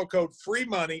the promo code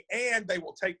FREEMONEY, and they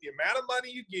will take the amount of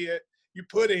money you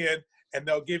put in, and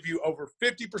they'll give you over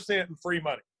 50% in free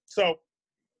money. So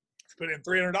if you put in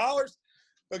 $300,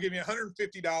 they'll give you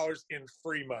 $150 in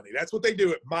free money. That's what they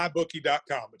do at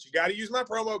mybookie.com. But you got to use my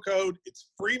promo code. It's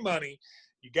free money.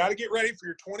 You got to get ready for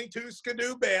your 22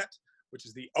 Skidoo bet, which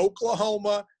is the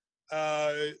Oklahoma,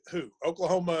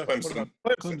 Oklahoma Clemson.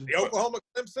 The Oklahoma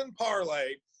Clemson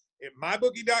parlay at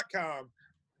mybookie.com.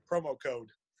 Promo code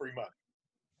free money.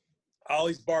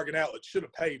 Ollie's Bargain Outlet should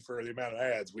have paid for the amount of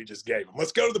ads we just gave them.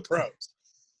 Let's go to the pros.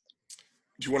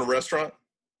 Do you want a restaurant?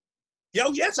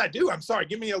 Yes, I do. I'm sorry.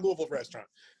 Give me a Louisville restaurant.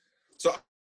 So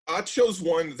I chose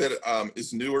one that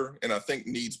is newer and I think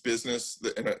needs business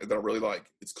that I really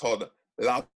like. It's called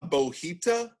La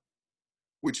Bojita,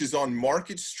 which is on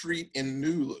Market Street in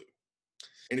Nulu.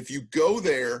 And if you go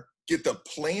there, get the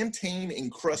plantain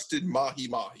encrusted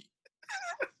mahi-mahi.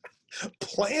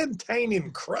 Plantain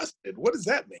encrusted? What does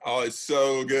that mean? Oh, it's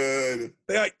so good.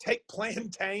 They take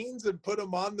plantains and put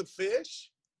them on the fish?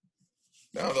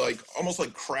 No, they're almost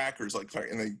like crackers,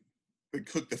 and they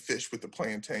cook the fish with the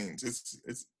plantains.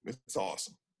 It's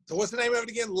awesome. So what's the name of it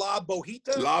again? La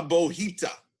Bojita? La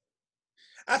Bojita.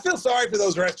 I feel sorry for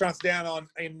those restaurants down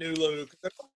in Nulu. I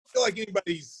don't feel like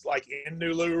anybody's in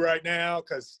Nulu right now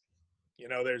because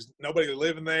there's nobody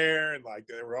living there, and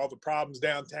there were all the problems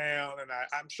downtown, and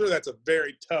I'm sure that's a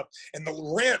very tough. And the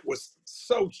rent was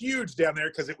so huge down there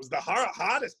because it was the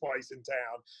hottest place in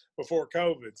town before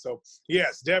COVID. So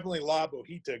yes, definitely La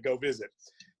Bojita. Go visit.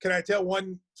 Can I tell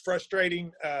one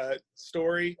frustrating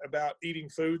story about eating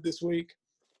food this week?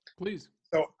 Please.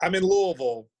 So I'm in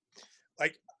Louisville.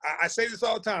 I say this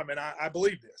all the time, and I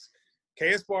believe this.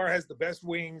 KS Bar has the best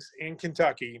wings in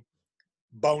Kentucky,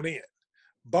 bone in.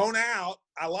 Bone out,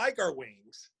 I like our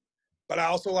wings, but I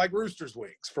also like Rooster's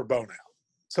wings for bone out.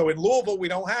 So in Louisville, we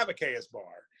don't have a KS Bar.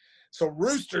 So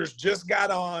Roosters just got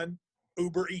on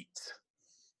Uber Eats.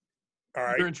 All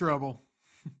right. You're in trouble.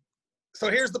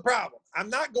 So here's the problem. I'm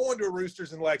not going to a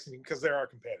Roosters in Lexington because they're our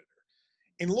competitor.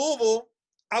 In Louisville,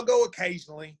 I'll go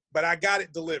occasionally, but I got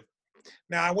it delivered.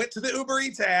 Now, I went to the Uber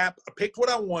Eats app. I picked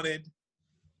what I wanted.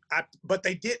 But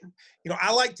they didn't,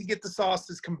 I like to get the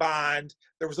sauces combined.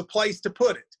 There was a place to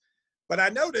put it. But I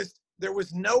noticed there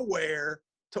was nowhere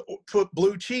to put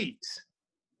blue cheese,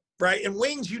 right? In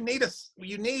wings, you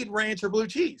need ranch or blue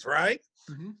cheese, right?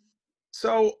 Mm-hmm.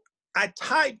 So I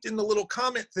typed in the little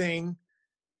comment thing,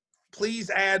 please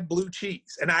add blue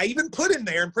cheese. And I even put in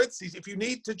there in parentheses, if you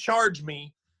need to charge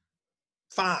me,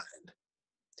 fine.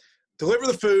 Deliver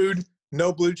the food,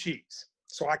 no blue cheese.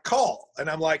 So I call and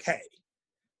I'm like, hey,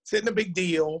 it's isn't a big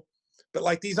deal,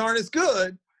 but these aren't as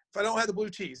good if I don't have the blue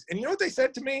cheese. And you know what they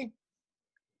said to me?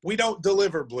 We don't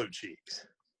deliver blue cheese.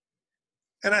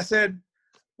 And I said,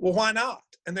 well, why not?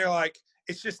 And they're like,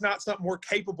 it's just not something we're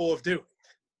capable of doing.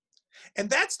 And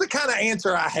that's the kind of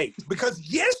answer I hate, because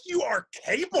yes, you are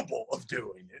capable of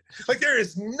doing it. Like, there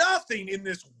is nothing in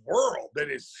this world that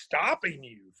is stopping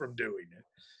you from doing it.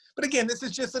 But again, this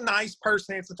is just a nice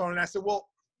person answering the phone. And I said, well,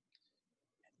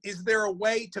 is there a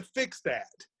way to fix that?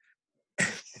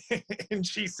 And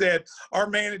she said, our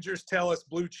managers tell us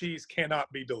blue cheese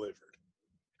cannot be delivered,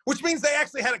 which means they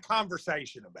actually had a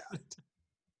conversation about it.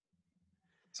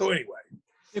 So anyway.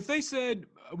 If they said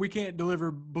we can't deliver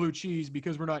blue cheese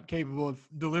because we're not capable of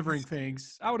delivering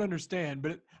things, I would understand.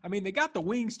 But I mean, they got the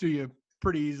wings to you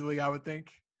pretty easily, I would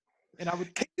think. And I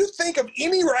would. Can you think of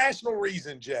any rational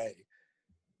reason, Jay,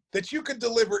 that you could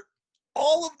deliver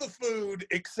all of the food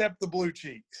except the blue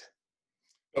cheese?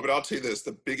 No, but I'll tell you this: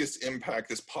 the biggest impact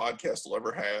this podcast will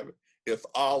ever have if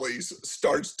Ollie's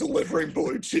starts delivering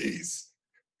blue cheese.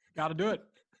 Got to do it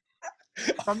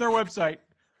from their website.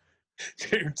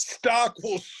 Dude, stock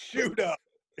will shoot up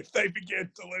if they begin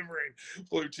delivering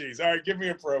blue cheese. All right, give me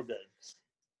a pro game.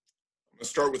 I'm going to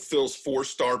start with Phil's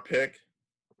 4-star pick.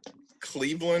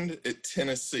 Cleveland at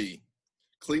Tennessee.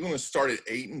 Cleveland has started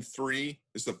 8-3.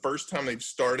 It's the first time they've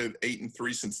started 8-3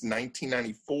 since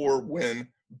 1994, when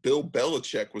Bill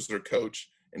Belichick was their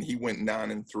coach, and he went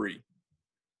 9-3.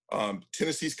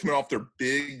 Tennessee's coming off their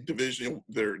big division,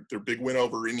 their big win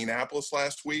over Indianapolis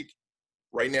last week.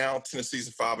 Right now, Tennessee's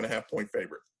a 5.5-point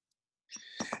favorite.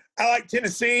 I like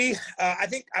Tennessee. I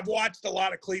think I've watched a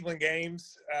lot of Cleveland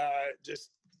games. I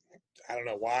don't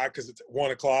know why, because it's at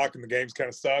 1 o'clock and the games kind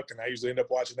of suck, and I usually end up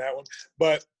watching that one.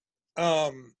 But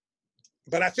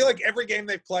I feel like every game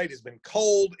they've played has been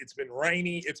cold, it's been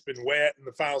rainy, it's been wet, and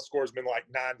the final score has been like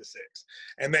 9-6.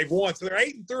 And they've won. So they're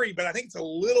 8-3, but I think it's a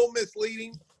little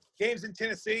misleading. Games in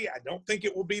Tennessee, I don't think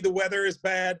it will be the weather is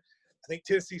bad. I think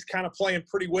Tennessee's kind of playing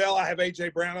pretty well. I have A.J.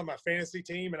 Brown on my fantasy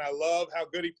team, and I love how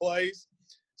good he plays.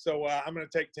 So I'm going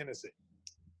to take Tennessee.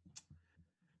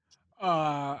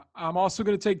 I'm also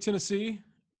going to take Tennessee.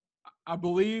 I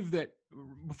believe that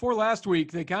before last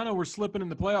week, they kind of were slipping in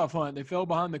the playoff hunt. They fell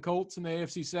behind the Colts in the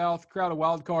AFC South, crowded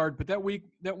wild card. But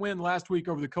that win last week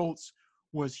over the Colts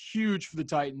was huge for the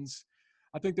Titans.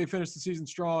 I think they finished the season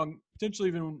strong, potentially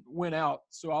even win out.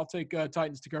 So I'll take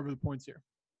Titans to cover the points here.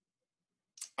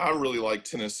 I really like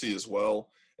Tennessee as well.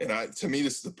 And to me,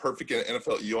 this is the perfect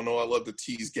NFL. You all know I love to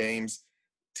tease games.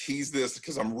 Tease this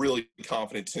because I'm really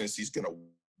confident Tennessee's going to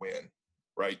win,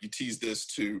 right? You tease this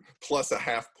to plus a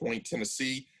half-point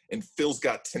Tennessee, and Phil's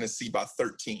got Tennessee by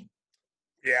 13.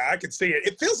 Yeah, I can see it.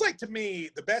 It feels like, to me,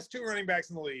 the best two running backs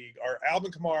in the league are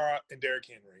Alvin Kamara and Derrick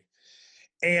Henry.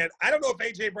 And I don't know if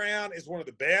A.J. Brown is one of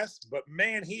the best, but,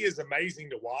 man, he is amazing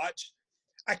to watch.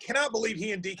 I cannot believe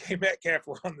he and DK Metcalf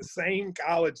were on the same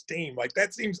college team. Like,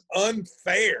 that seems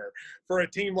unfair for a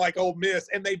team like Ole Miss.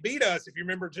 And they beat us, if you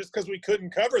remember, just because we couldn't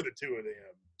cover the two of them.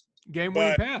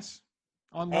 Game-winning pass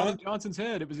on Lonnie Johnson's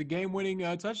head. It was a game-winning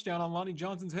touchdown on Lonnie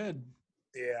Johnson's head.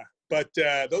 Yeah, but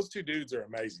those two dudes are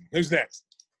amazing. Who's next?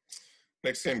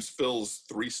 Next game's Phil's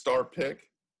 3-star pick,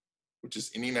 which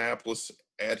is Indianapolis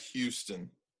at Houston.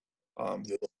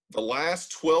 The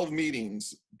last 12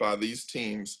 meetings by these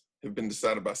teams have been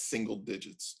decided by single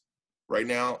digits. Right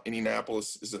now,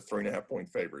 Indianapolis is a 3.5-point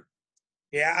favorite.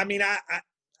 Yeah, I mean, I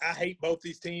hate both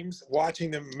these teams. Watching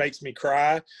them makes me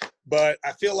cry. But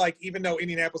I feel like even though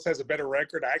Indianapolis has a better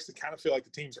record, I actually kind of feel like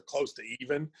the teams are close to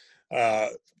even.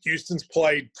 Houston's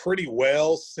played pretty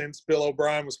well since Bill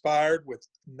O'Brien was fired, with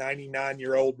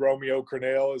 99-year-old Romeo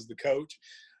Crennel as the coach.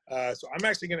 So I'm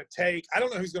actually going to take – I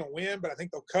don't know who's going to win, but I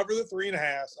think they'll cover the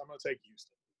 3.5, so I'm going to take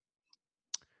Houston.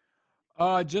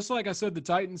 Just like I said, the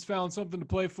Titans found something to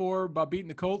play for by beating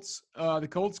the Colts. The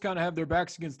Colts kind of have their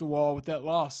backs against the wall with that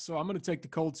loss, so I'm going to take the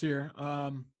Colts here.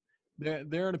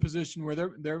 They're in a position where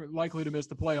they're likely to miss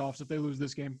the playoffs if they lose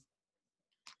this game.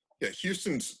 Yeah,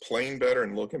 Houston's playing better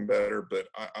and looking better, but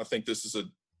I think this is a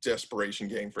desperation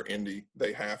game for Indy.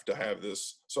 They have to have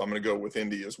this, so I'm going to go with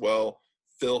Indy as well.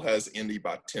 Phil has Indy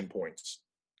by 10 points.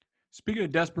 Speaking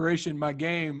of desperation, my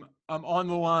game, I'm on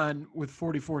the line with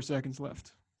 44 seconds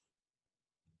left.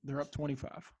 They're up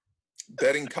 25.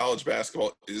 Betting college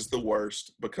basketball is the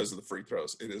worst because of the free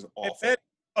throws. It is awful. Betting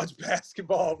college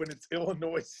basketball when it's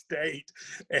Illinois State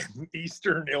and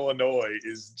Eastern Illinois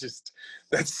is just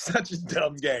 – that's such a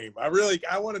dumb game. I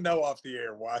want to know off the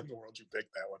air why in the world you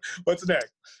picked that one. What's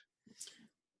next?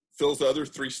 Phil's other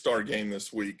 3-star game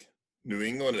this week, New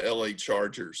England at LA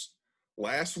Chargers.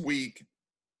 Last week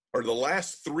 – or the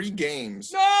last 3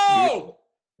 games – No!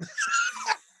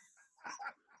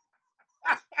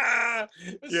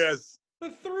 Yes.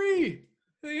 The 3.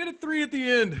 They hit a 3 at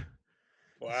the end.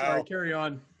 Wow. Sorry, carry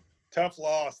on. Tough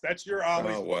loss. That's your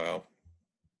Ollie's. Oh, wow.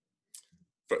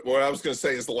 But what I was going to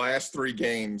say is the last 3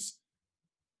 games,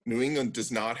 New England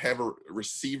does not have a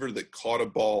receiver that caught a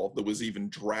ball that was even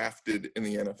drafted in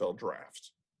the NFL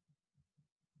draft.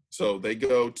 So they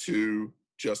go to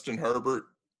Justin Herbert.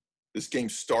 This game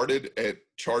started at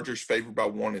Chargers favored by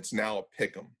 1. It's now a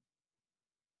pick 'em.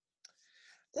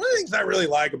 One of the things I really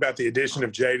like about the addition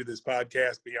of Jay to this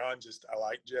podcast, beyond just I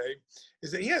like Jay,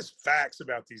 is that he has facts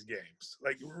about these games.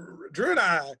 Like Drew and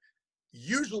I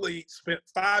usually spent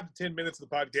 5 to 10 minutes of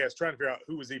the podcast trying to figure out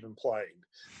who was even playing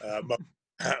most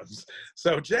times.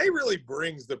 So Jay really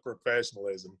brings the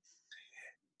professionalism.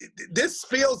 This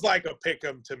feels like a pick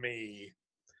 'em to me.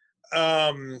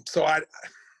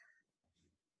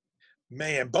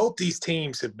 Man, both these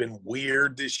teams have been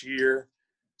weird this year.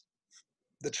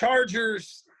 The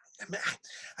Chargers,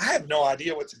 I have no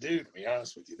idea what to do, to be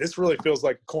honest with you. This really feels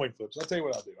like a coin flip. So I'll tell you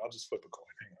what I'll do. I'll just flip a coin.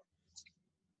 Hang on.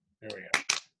 There we go.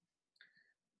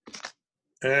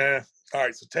 All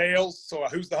right, so tails. So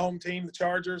who's the home team? The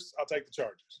Chargers? I'll take the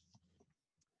Chargers.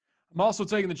 I'm also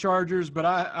taking the Chargers, but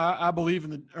I believe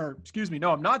in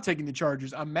I'm not taking the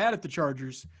Chargers. I'm mad at the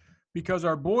Chargers because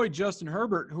our boy Justin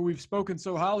Herbert, who we've spoken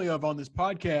so highly of on this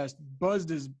podcast, buzzed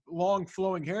his long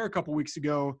flowing hair a couple weeks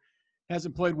ago,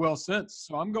 hasn't played well since.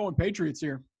 So I'm going Patriots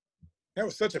here. That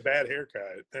was such a bad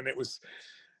haircut, and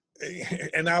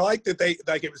I like that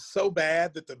it was so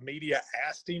bad that the media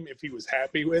asked him if he was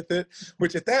happy with it,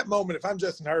 which at that moment, if I'm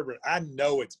Justin Herbert, I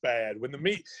know it's bad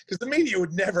because the media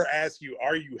would never ask you,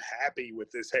 are you happy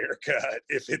with this haircut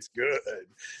if it's good?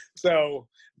 So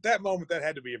at that moment, that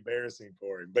had to be embarrassing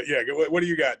for him. But yeah, what do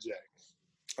you got, Jay?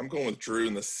 I'm going with Drew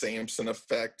and the Samson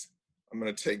effect. I'm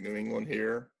going to take New England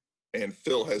here, and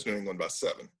Phil has New England by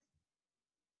 7.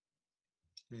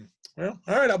 Well,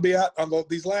 all right, I'll be out on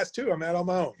these last two. I'm out on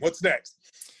my own. What's next?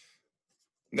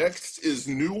 Next is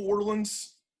New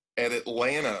Orleans at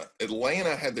Atlanta.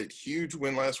 Atlanta had that huge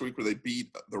win last week where they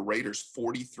beat the Raiders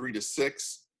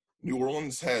 43-6. New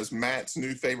Orleans has Matt's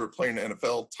new favorite player in the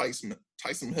NFL,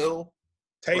 Taysom Hill.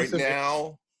 Right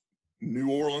now, New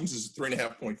Orleans is a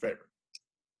 3.5-point favorite.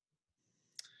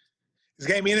 This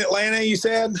game in Atlanta, you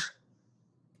said?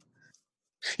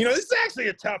 You know, this is actually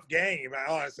a tough game,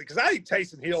 honestly, because I think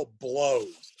Taysom Hill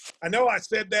blows. I know I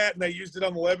said that, and they used it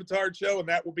on the Levitard show, and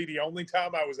that will be the only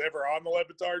time I was ever on the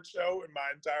Levitard show in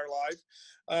my entire life.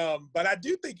 But I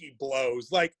do think he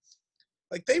blows. Like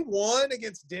they won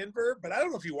against Denver, but I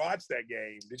don't know if you watched that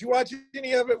game. Did you watch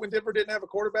any of it when Denver didn't have a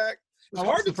quarterback? It was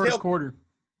hard to first tell. Quarter.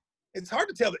 It's hard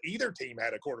to tell that either team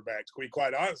had a quarterback, to be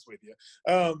quite honest with you.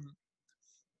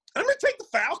 I'm going to take the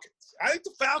Falcons. I think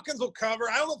the Falcons will cover.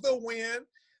 I don't know if they'll win.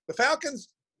 The Falcons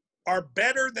are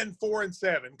better than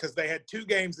 4-7 because they had 2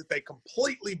 games that they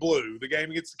completely blew, the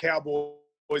game against the Cowboys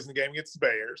and the game against the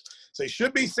Bears. So they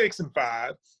should be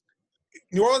 6-5.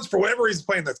 New Orleans, for whatever reason, is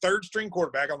playing the third-string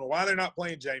quarterback. I don't know why they're not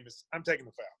playing Jameis. I'm taking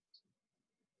the Falcons.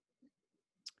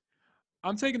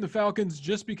 I'm taking the Falcons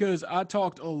just because I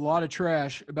talked a lot of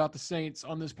trash about the Saints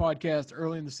on this podcast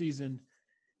early in the season.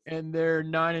 And they're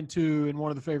 9-2 and one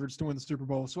of the favorites to win the Super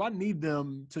Bowl. So I need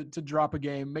them to drop a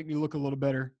game, make me look a little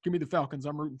better. Give me the Falcons.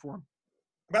 I'm rooting for them.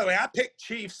 By the way, I picked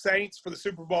Chiefs Saints for the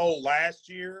Super Bowl last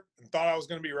year and thought I was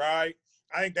going to be right.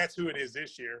 I think that's who it is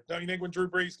this year. Don't you think when Drew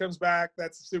Brees comes back,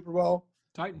 that's the Super Bowl?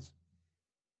 Titans.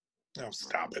 Oh,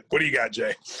 stop it. What do you got,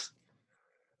 Jay?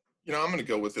 You know, I'm going to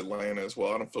go with Atlanta as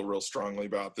well. I don't feel real strongly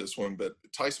about this one, but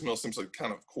Taysom Hill seems like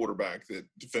kind of quarterback that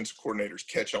defensive coordinators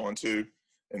catch on to.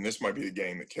 And this might be the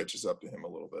game that catches up to him a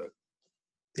little bit.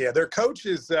 Yeah, their coach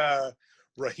is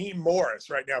Raheem Morris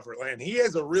right now for Atlanta. He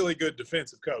is a really good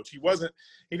defensive coach. He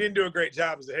didn't do a great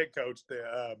job as a head coach,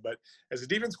 but as a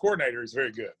defense coordinator, he's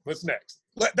very good. What's next?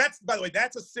 By the way,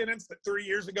 that's a sentence that 3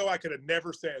 years ago I could have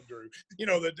never said, Drew. You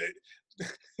know,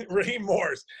 Raheem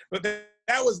Morris. But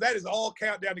that is all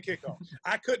countdown to kickoff.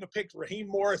 I couldn't have picked Raheem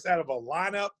Morris out of a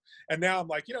lineup, and now I'm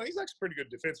like, you know, he's actually a pretty good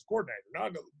defensive coordinator. Now,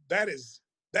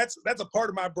 that's a part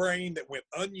of my brain that went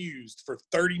unused for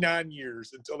 39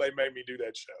 years until they made me do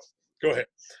that show. Go ahead.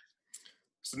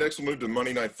 So next we'll move to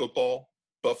Monday Night Football.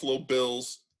 Buffalo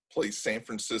Bills play San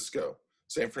Francisco.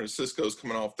 San Francisco's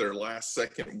coming off their last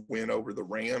second win over the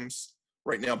Rams.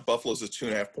 Right now, Buffalo's a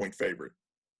 2.5-point favorite.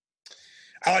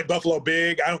 I like Buffalo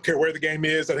big. I don't care where the game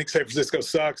is. I think San Francisco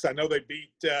sucks. I know they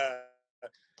beat the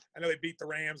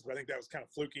Rams, but I think that was kind of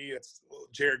fluky. That's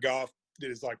Jared Goff. It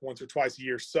is like once or twice a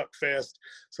year suck fest.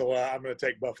 So I'm going to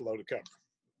take Buffalo to cover.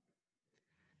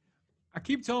 I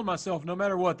keep telling myself no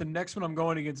matter what, the next one I'm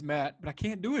going against Matt, but I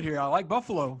can't do it here. I like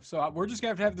Buffalo. So we're just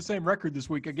going to have the same record this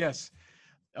week, I guess.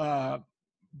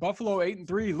 Buffalo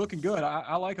 8-3 looking good.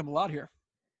 I like them a lot here.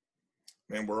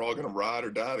 Man, we're all going to ride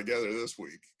or die together this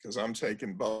week because I'm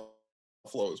taking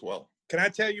Buffalo as well. Can I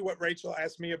tell you what Rachel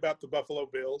asked me about the Buffalo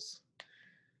Bills?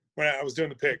 when I was doing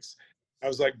the picks. I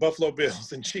was like, Buffalo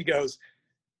Bills. And she goes,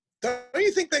 don't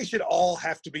you think they should all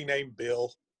have to be named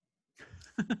Bill?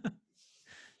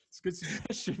 It's a good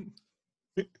suggestion.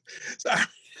 So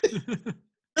it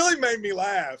really made me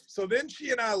laugh. So then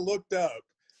she and I looked up,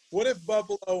 what if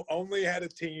Buffalo only had a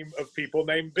team of people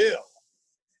named Bill?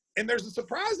 And there's a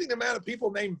surprising amount of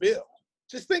people named Bill.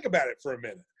 Just think about it for a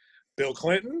minute. Bill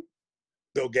Clinton,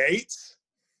 Bill Gates,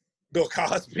 Bill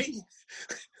Cosby,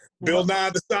 Bill Nye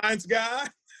the Science Guy.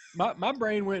 My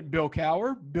brain went Bill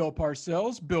Cowher, Bill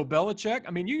Parcells, Bill Belichick.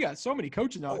 I mean, you got so many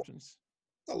coaching options.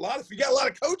 You got a lot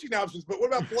of coaching options, but what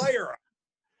about player?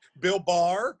 Bill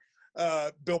Barr,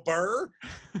 Bill Burr.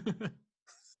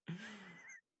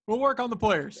 We'll work on the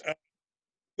players.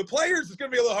 The players is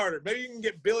going to be a little harder. Maybe you can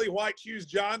get Billy White Hughes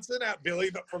Johnson out, Billy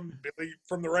from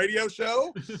the radio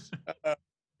show.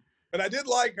 But I did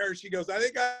like her. She goes, I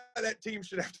think that team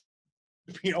should have to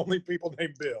be only people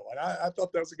named Bill. And I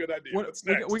thought that was a good idea. What's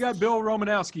next? We got Bill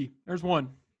Romanowski. There's one.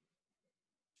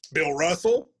 Bill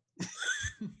Russell.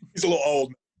 He's a little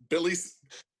old. Billy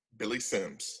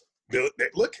Sims.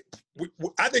 Look,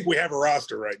 I think we have a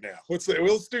roster right now. Let's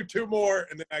do two more,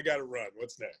 and then I got to run.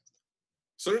 What's next?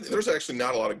 So there's actually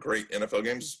not a lot of great NFL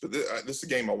games, but this is a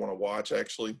game I want to watch,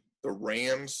 actually. The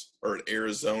Rams are at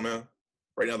Arizona.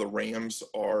 Right now, the Rams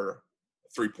are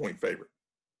a 3-point favorite.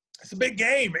 It's a big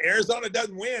game. Arizona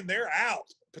doesn't win, they're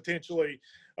out, potentially,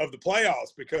 of the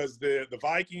playoffs because the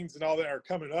Vikings and all that are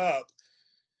coming up.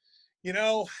 You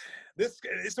know, the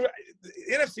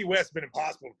NFC West has been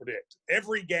impossible to predict.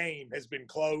 Every game has been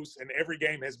close, and every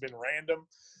game has been random.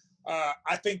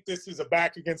 I think this is a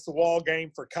back against the wall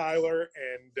game for Kyler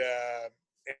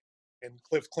and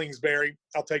Cliff Kingsbury.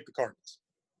 I'll take the Cardinals.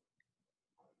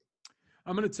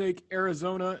 I'm going to take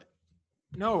Arizona.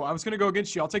 No, I was going to go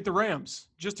against you. I'll take the Rams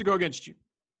just to go against you.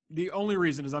 The only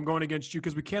reason is I'm going against you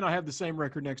because we cannot have the same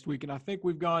record next week, and I think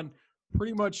we've gone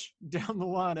pretty much down the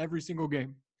line every single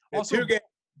game. Also,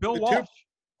 Bill Walsh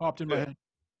popped in my head.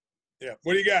 Yeah.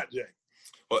 What do you got, Jay?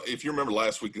 Well, if you remember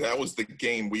last week, that was the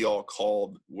game we all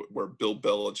called where Bill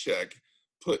Belichick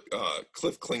put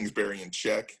Cliff Kingsbury in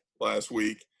check last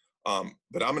week.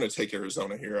 But I'm going to take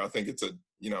Arizona here. I think it's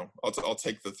I'll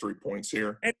take the 3 points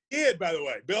here. And he did, by the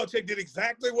way. Belichick did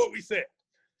exactly what we said.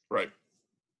 Right.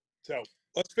 So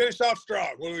let's finish off strong.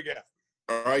 What do we got?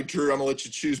 All right, Drew, I'm going to let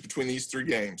you choose between these three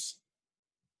games.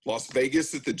 Las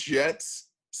Vegas at the Jets,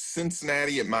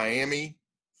 Cincinnati at Miami,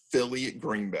 Philly at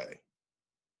Green Bay.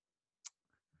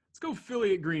 Let's go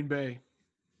Philly at Green Bay.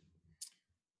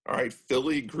 All right,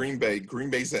 Philly at Green Bay.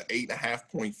 Green Bay's an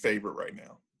 8.5-point favorite right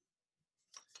now.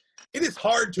 It is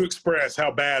hard to express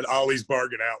how bad Ollie's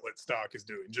Bargain Outlet stock is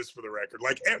doing, just for the record.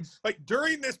 Like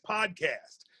during this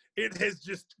podcast, it has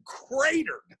just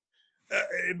cratered.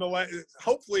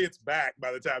 Hopefully it's back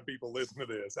by the time people listen to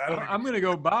this. I'm going to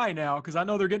go buy now because I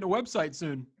know they're getting a website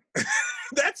soon.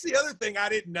 That's the other thing I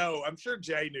didn't know. I'm sure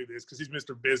Jay knew this because he's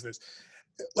Mr. Business.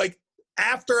 Like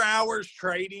after hours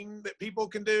trading that people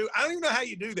can do. I don't even know how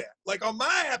you do that. Like on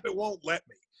my app, it won't let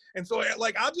me. And so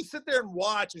like, I'll just sit there and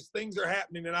watch as things are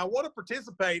happening and I want to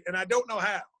participate and I don't know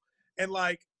how. And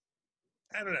like,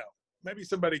 I don't know, maybe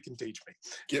somebody can teach me.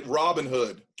 Get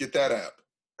Robinhood. Get that app.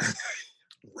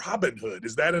 Robinhood.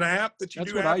 Is that an app that you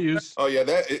That's do? That's what I use. Oh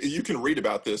yeah. You can read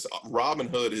about this.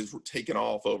 Robinhood is taken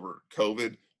off over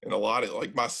COVID. And a lot of,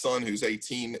 like my son who's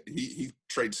 18, he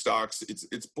trades stocks.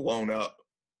 It's blown up.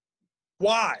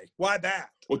 Why? Why that?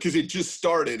 Well, because it just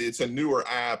started. It's a newer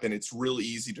app and it's really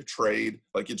easy to trade.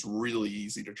 Like it's really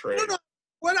easy to trade. No.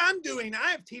 What I'm doing, I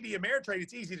have TD Ameritrade.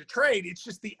 It's easy to trade. It's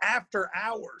just the after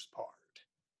hours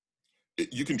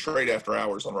part. You can trade after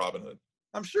hours on Robinhood.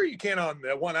 I'm sure you can on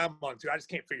the one I'm on too. I just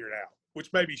can't figure it out, which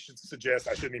maybe should suggest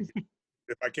I shouldn't even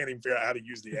if I can't even figure out how to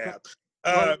use the app.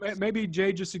 Well, maybe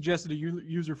Jay just suggested a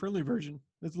user-friendly version.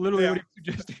 That's literally what he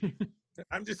suggested.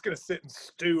 I'm just going to sit and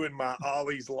stew in my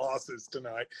Ollie's losses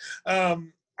tonight. All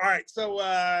right, so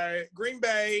Green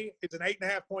Bay is an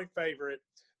 8.5-point favorite.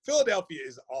 Philadelphia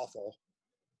is awful.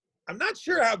 I'm not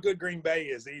sure how good Green Bay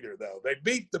is either, though. They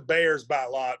beat the Bears by a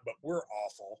lot, but we're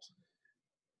awful.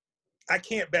 I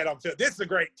can't bet on Philly. This is a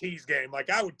great tease game. Like,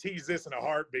 I would tease this in a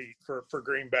heartbeat for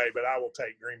Green Bay, but I will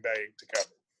take Green Bay to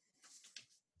cover.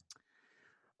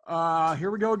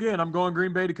 Here we go again. I'm going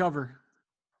Green Bay to cover.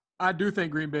 I do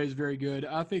think Green Bay is very good.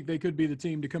 I think they could be the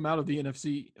team to come out of the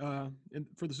NFC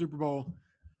for the Super Bowl.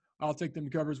 I'll take them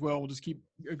to cover as well. We'll just keep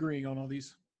agreeing on all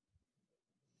these.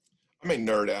 I may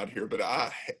nerd out here, but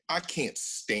I can't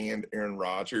stand Aaron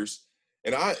Rodgers.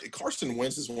 And Carson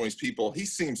Wentz is one of these people. He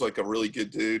seems like a really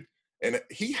good dude. And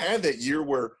he had that year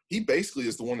where he basically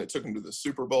is the one that took him to the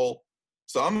Super Bowl.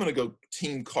 So I'm going to go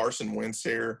team Carson Wentz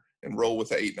here. and roll with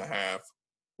the 8.5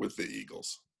 with the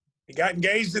Eagles. He got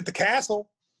engaged at the Castle.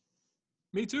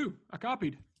 Me too. I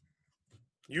copied.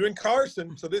 You and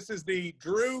Carson. So this is the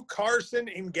Drew Carson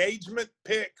engagement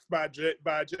pick by Jay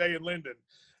and Lyndon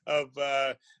of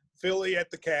Philly at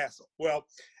the Castle. Well,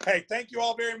 hey, thank you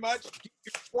all very much.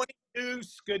 Get your 22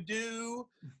 Skidoo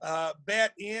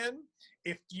bet in.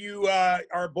 If you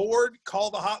are bored,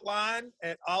 call the hotline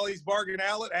at Ollie's Bargain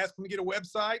Outlet. Ask them to get a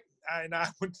website. And I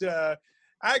would,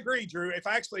 I agree, Drew. If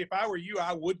I were you,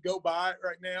 I would go buy it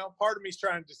right now. Part of me is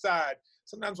trying to decide.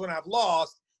 Sometimes when I've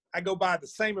lost, I go buy the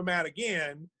same amount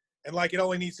again, and like it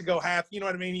only needs to go half. You know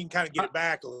what I mean? You can kind of get it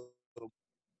back a little.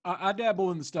 I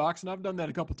dabble in the stocks, and I've done that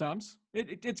a couple times.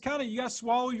 It's kind of, you got to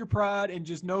swallow your pride and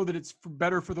just know that it's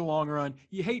better for the long run.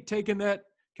 You hate taking that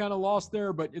kind of loss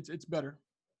there, but it's better.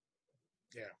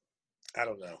 Yeah, I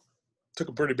don't know. Took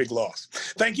a pretty big loss.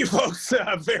 Thank you, folks,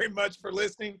 very much for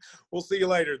listening. We'll see you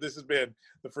later. This has been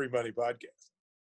the Free Money Podcast.